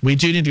together. We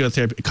do need to go to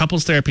therapy.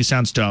 Couples therapy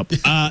sounds dope.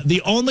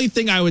 The only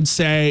thing I would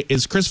say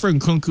is Christopher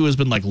Nkunku has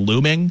been like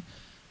looming.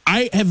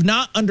 I have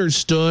not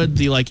understood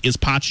the is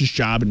Poch's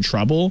job in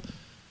trouble?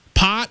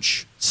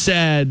 Poch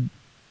said,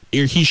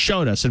 he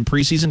showed us in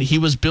preseason, he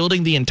was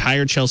building the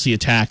entire Chelsea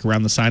attack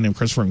around the signing of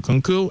Christopher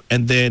Nkunku,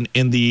 and then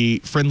in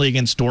the friendly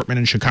against Dortmund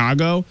in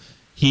Chicago,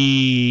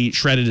 he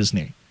shredded his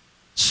knee.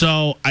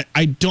 So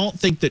I don't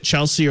think that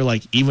Chelsea are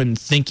even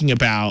thinking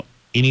about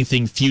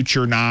anything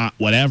future, not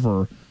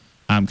whatever,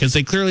 because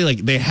they clearly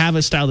they have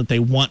a style that they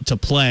want to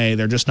play.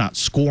 They're just not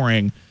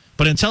scoring.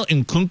 But until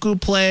Nkunku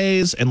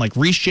plays and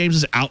Reece James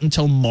is out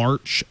until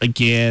March,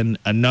 again,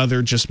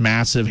 another just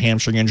massive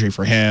hamstring injury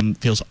for him,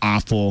 feels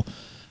awful.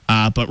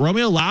 But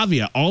Romeo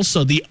Lavia,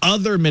 also the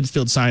other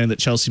midfield signing that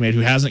Chelsea made, who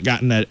hasn't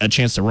gotten a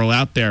chance to roll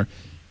out there,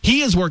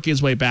 he is working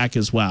his way back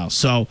as well.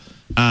 So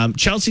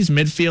Chelsea's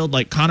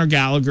midfield, Conor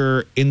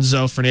Gallagher,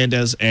 Enzo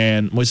Fernandez,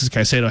 and Moises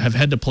Caicedo have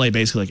had to play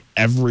basically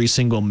every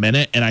single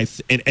minute. And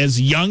and as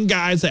young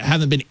guys that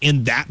haven't been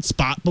in that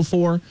spot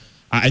before,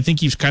 I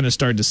think you've kind of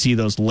started to see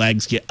those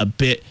legs get a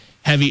bit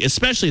heavy,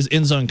 especially as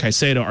Enzo and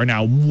Caicedo are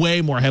now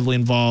way more heavily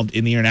involved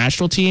in the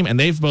international team, and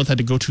they've both had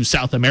to go to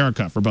South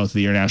America for both of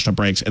the international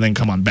breaks and then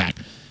come on back.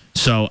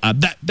 So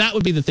that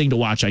would be the thing to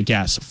watch, I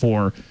guess,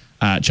 for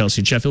Chelsea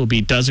and Sheffield would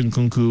be, does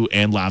Nkunku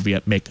and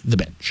Lavia make the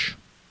bench?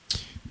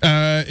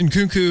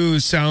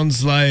 Nkunku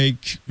sounds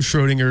like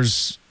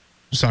Schrodinger's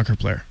soccer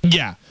player.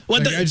 Yeah.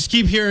 Well, I just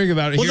keep hearing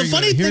about it. Well, the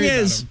funny thing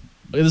is,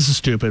 this is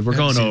stupid. We're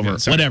going over.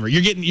 Whatever.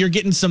 You're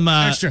getting some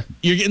extra.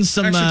 You're getting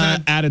some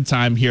added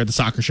time here at the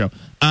soccer show.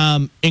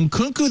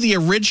 Nkunku, the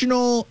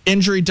original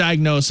injury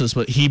diagnosis,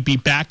 but he'd be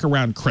back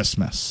around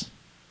Christmas.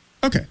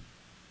 Okay.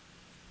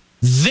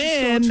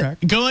 Then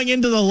going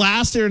into the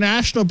last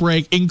international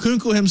break,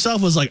 Nkunku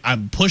himself was like,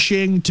 "I'm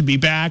pushing to be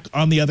back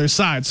on the other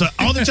side." So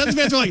all the Chelsea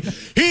fans were like,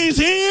 "He's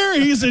here.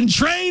 He's in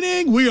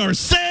training. We are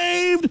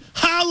saved.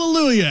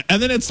 Hallelujah!"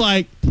 And then it's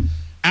like,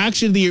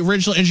 actually the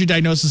original injury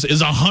diagnosis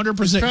is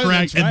 100%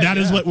 correct, and that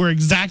is what we're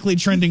exactly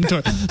trending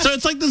toward. So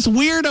it's like this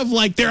weird of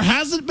like there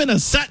hasn't been a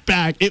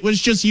setback. It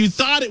was just you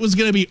thought it was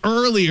going to be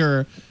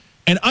earlier,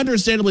 and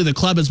understandably the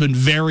club has been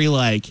very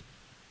like,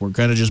 we're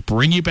going to just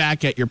bring you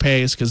back at your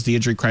pace because the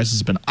injury crisis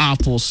has been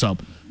awful. So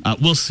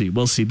we'll see.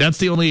 That's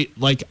the only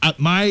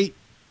my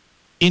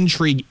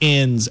intrigue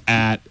ends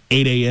at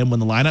 8 a.m. when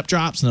the lineup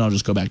drops, and then I'll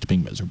just go back to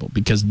being miserable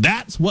because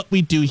that's what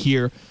we do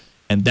here.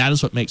 And that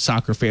is what makes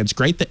soccer fans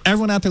great. That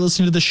everyone out there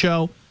listening to the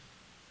show,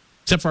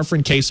 except for our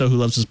friend Queso, who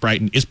loves his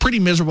Brighton, is pretty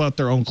miserable at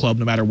their own club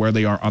no matter where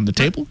they are on the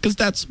table, because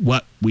that's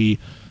what we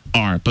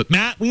are. But,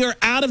 Matt, we are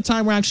out of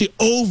time. We're actually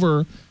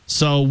over.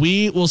 So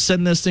we will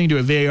send this thing to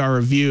a VAR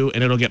review,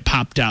 and it'll get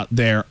popped out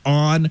there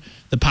on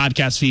the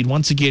podcast feed.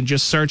 Once again,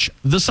 just search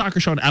The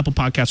Soccer Show on Apple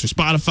Podcasts or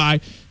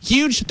Spotify.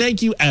 Huge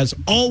thank you, as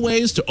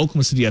always, to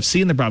Oklahoma City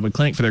FC and the Broadway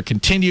Clinic for their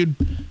continued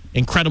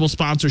incredible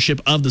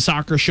sponsorship of The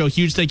Soccer Show.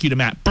 Huge thank you to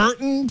Matt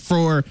Burton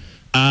for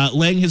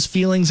laying his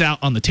feelings out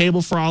on the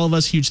table for all of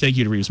us. Huge thank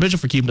you to Reeves Mitchell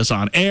for keeping us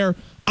on air.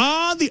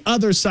 On the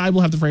other side,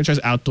 we'll have the Franchise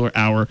Outdoor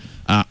Hour.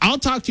 I'll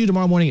talk to you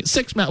tomorrow morning at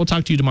 6. Matt will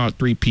talk to you tomorrow at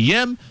 3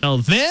 p.m. Well,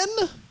 then,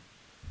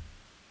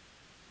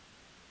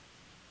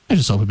 I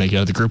just hope we make it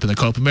out of the group in the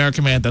Copa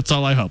America, man. That's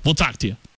all I hope. We'll talk to you.